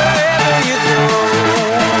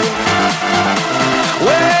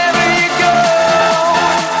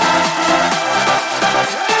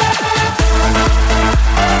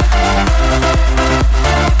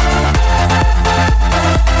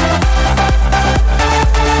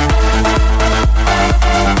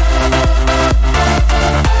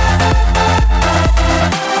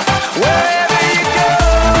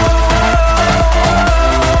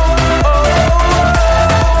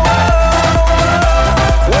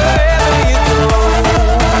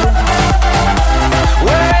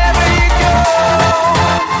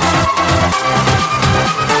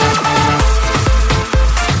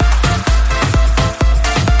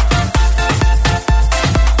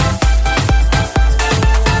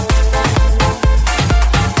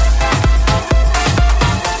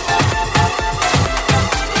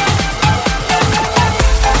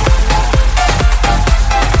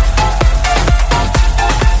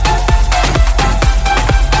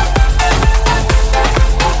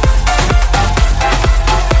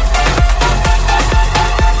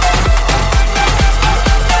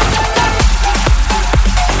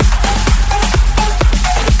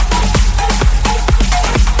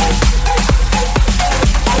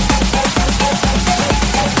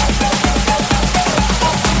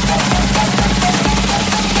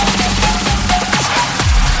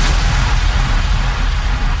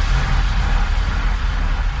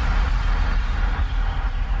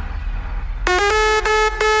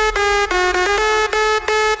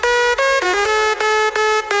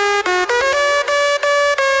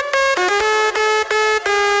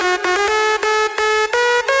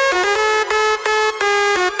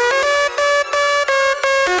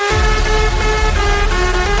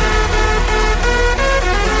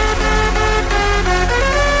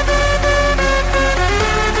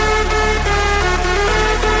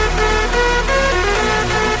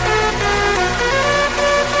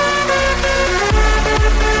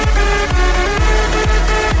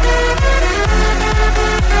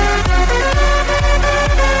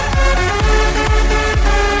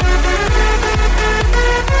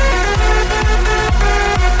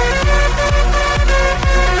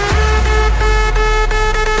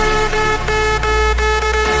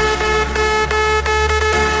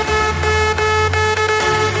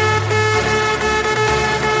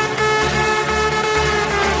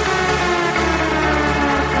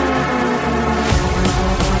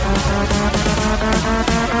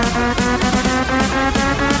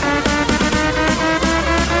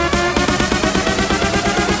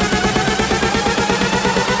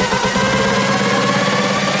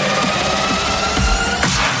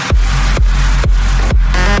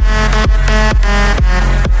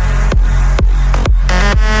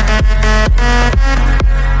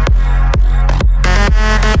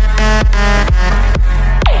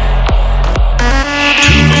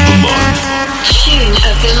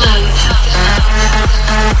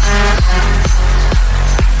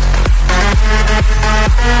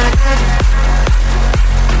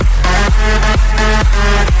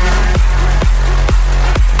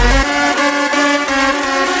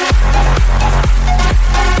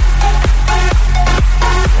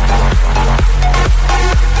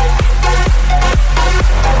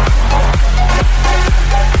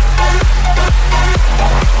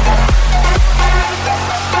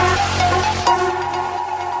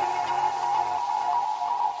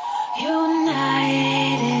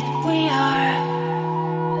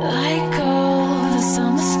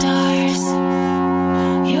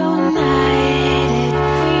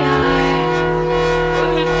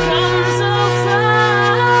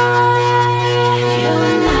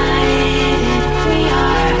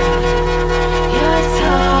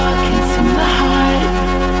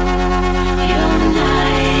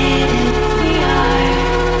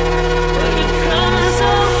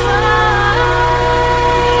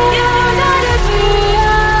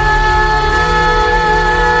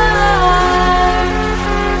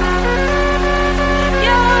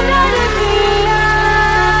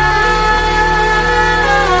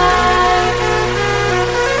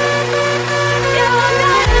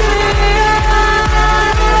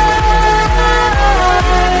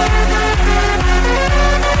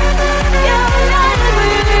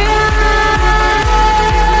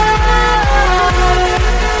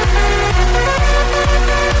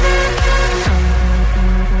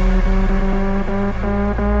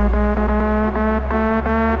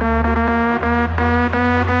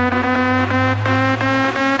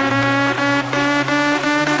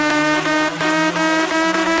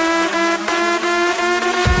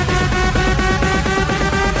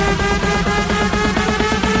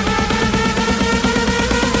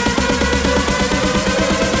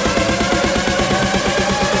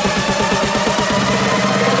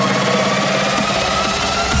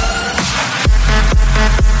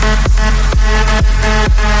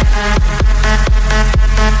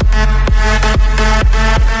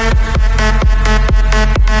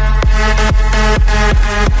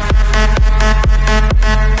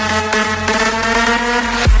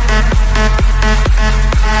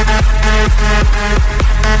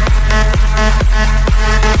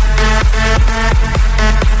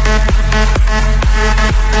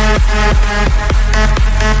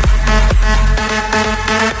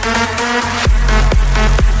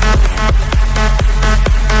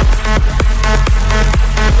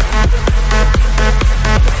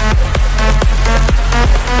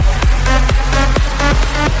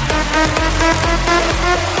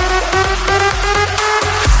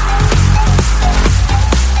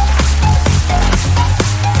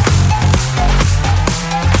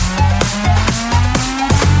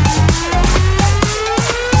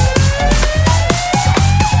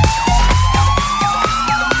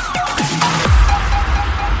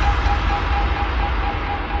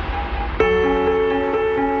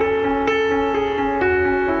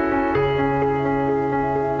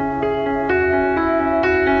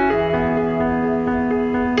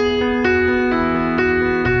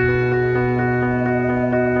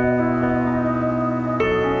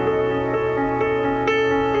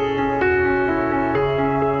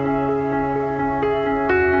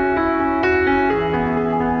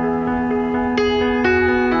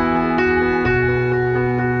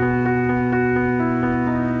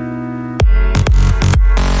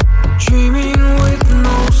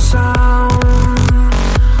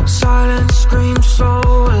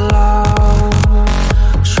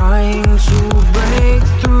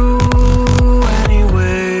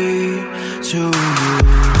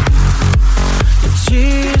 Your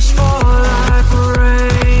tears fall like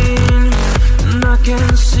rain, and I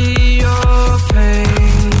can see your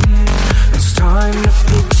pain. It's time to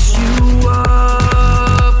fix you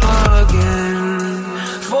up again.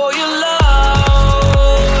 For your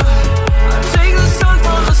love, I take the sun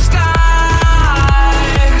from the sky,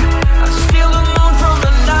 I steal the moon from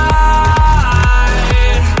the night.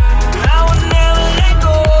 I will never let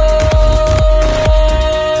go.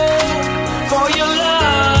 For your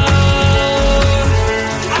love,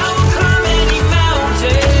 I will climb any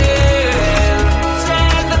mountain, stay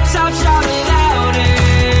at the top, shout it out,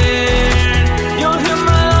 and you'll hear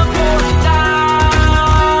my love pouring down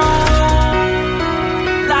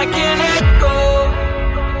like an echo.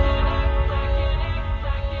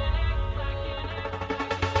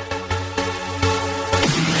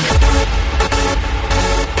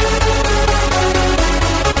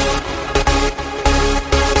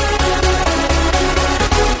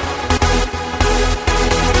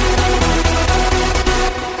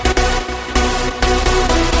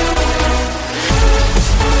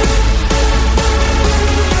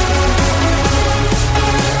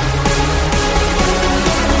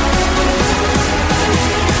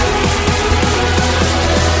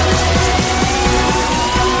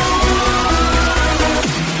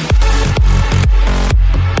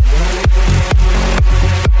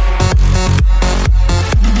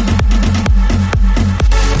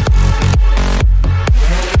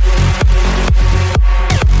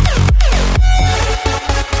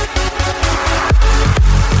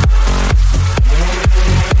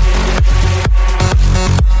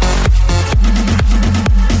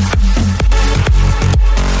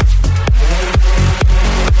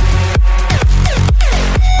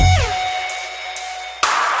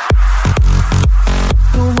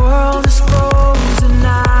 The world is frozen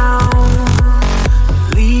now,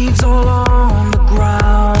 leaves all on the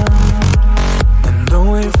ground, and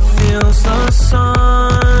though it feels the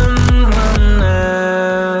sun will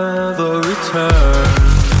never return,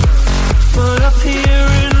 but up here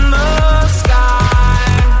in the sky,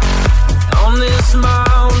 on this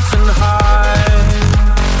mountain high,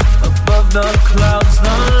 above the clouds,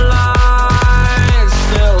 the light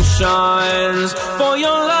still shines. For your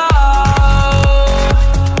love,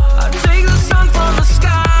 I take the sun from the sky,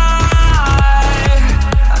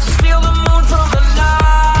 I steal the moon from the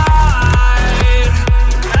night.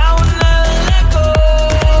 I will never let go.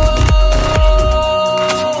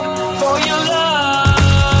 For your love,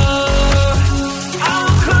 I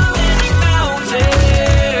will climb any mountain,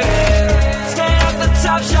 stay at the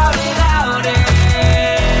top, shout it out,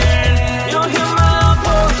 and you'll hear my love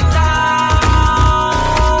pouring down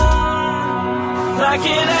like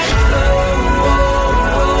an echo.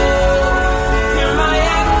 Hear my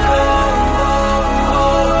echo.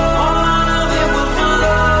 All my love it will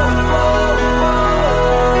flow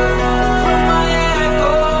from my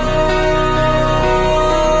echo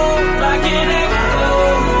like an echo.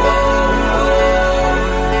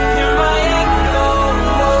 Hear my echo.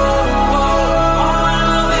 All my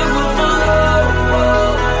love it will flow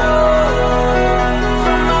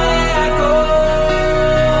from my echo.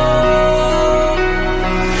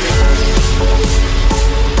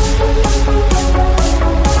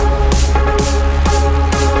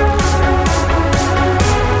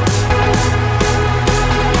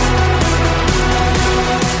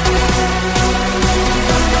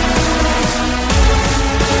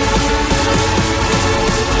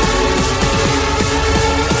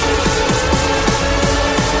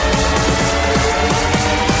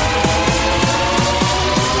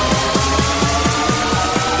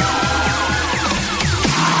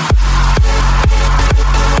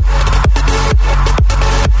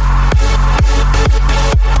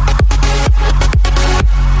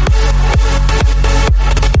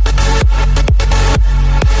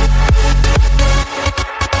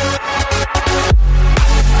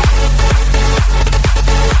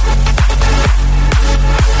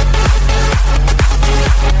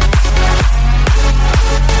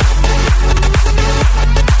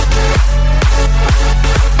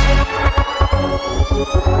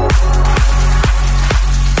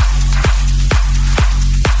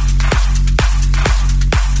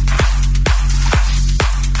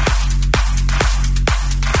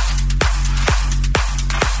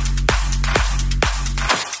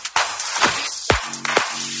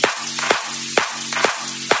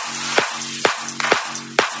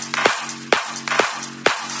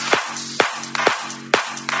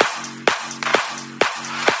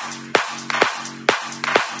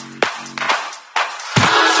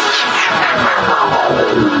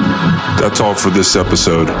 That's all for this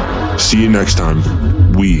episode. See you next time.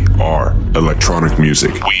 We are electronic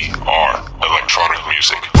music. We are electronic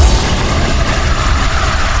music.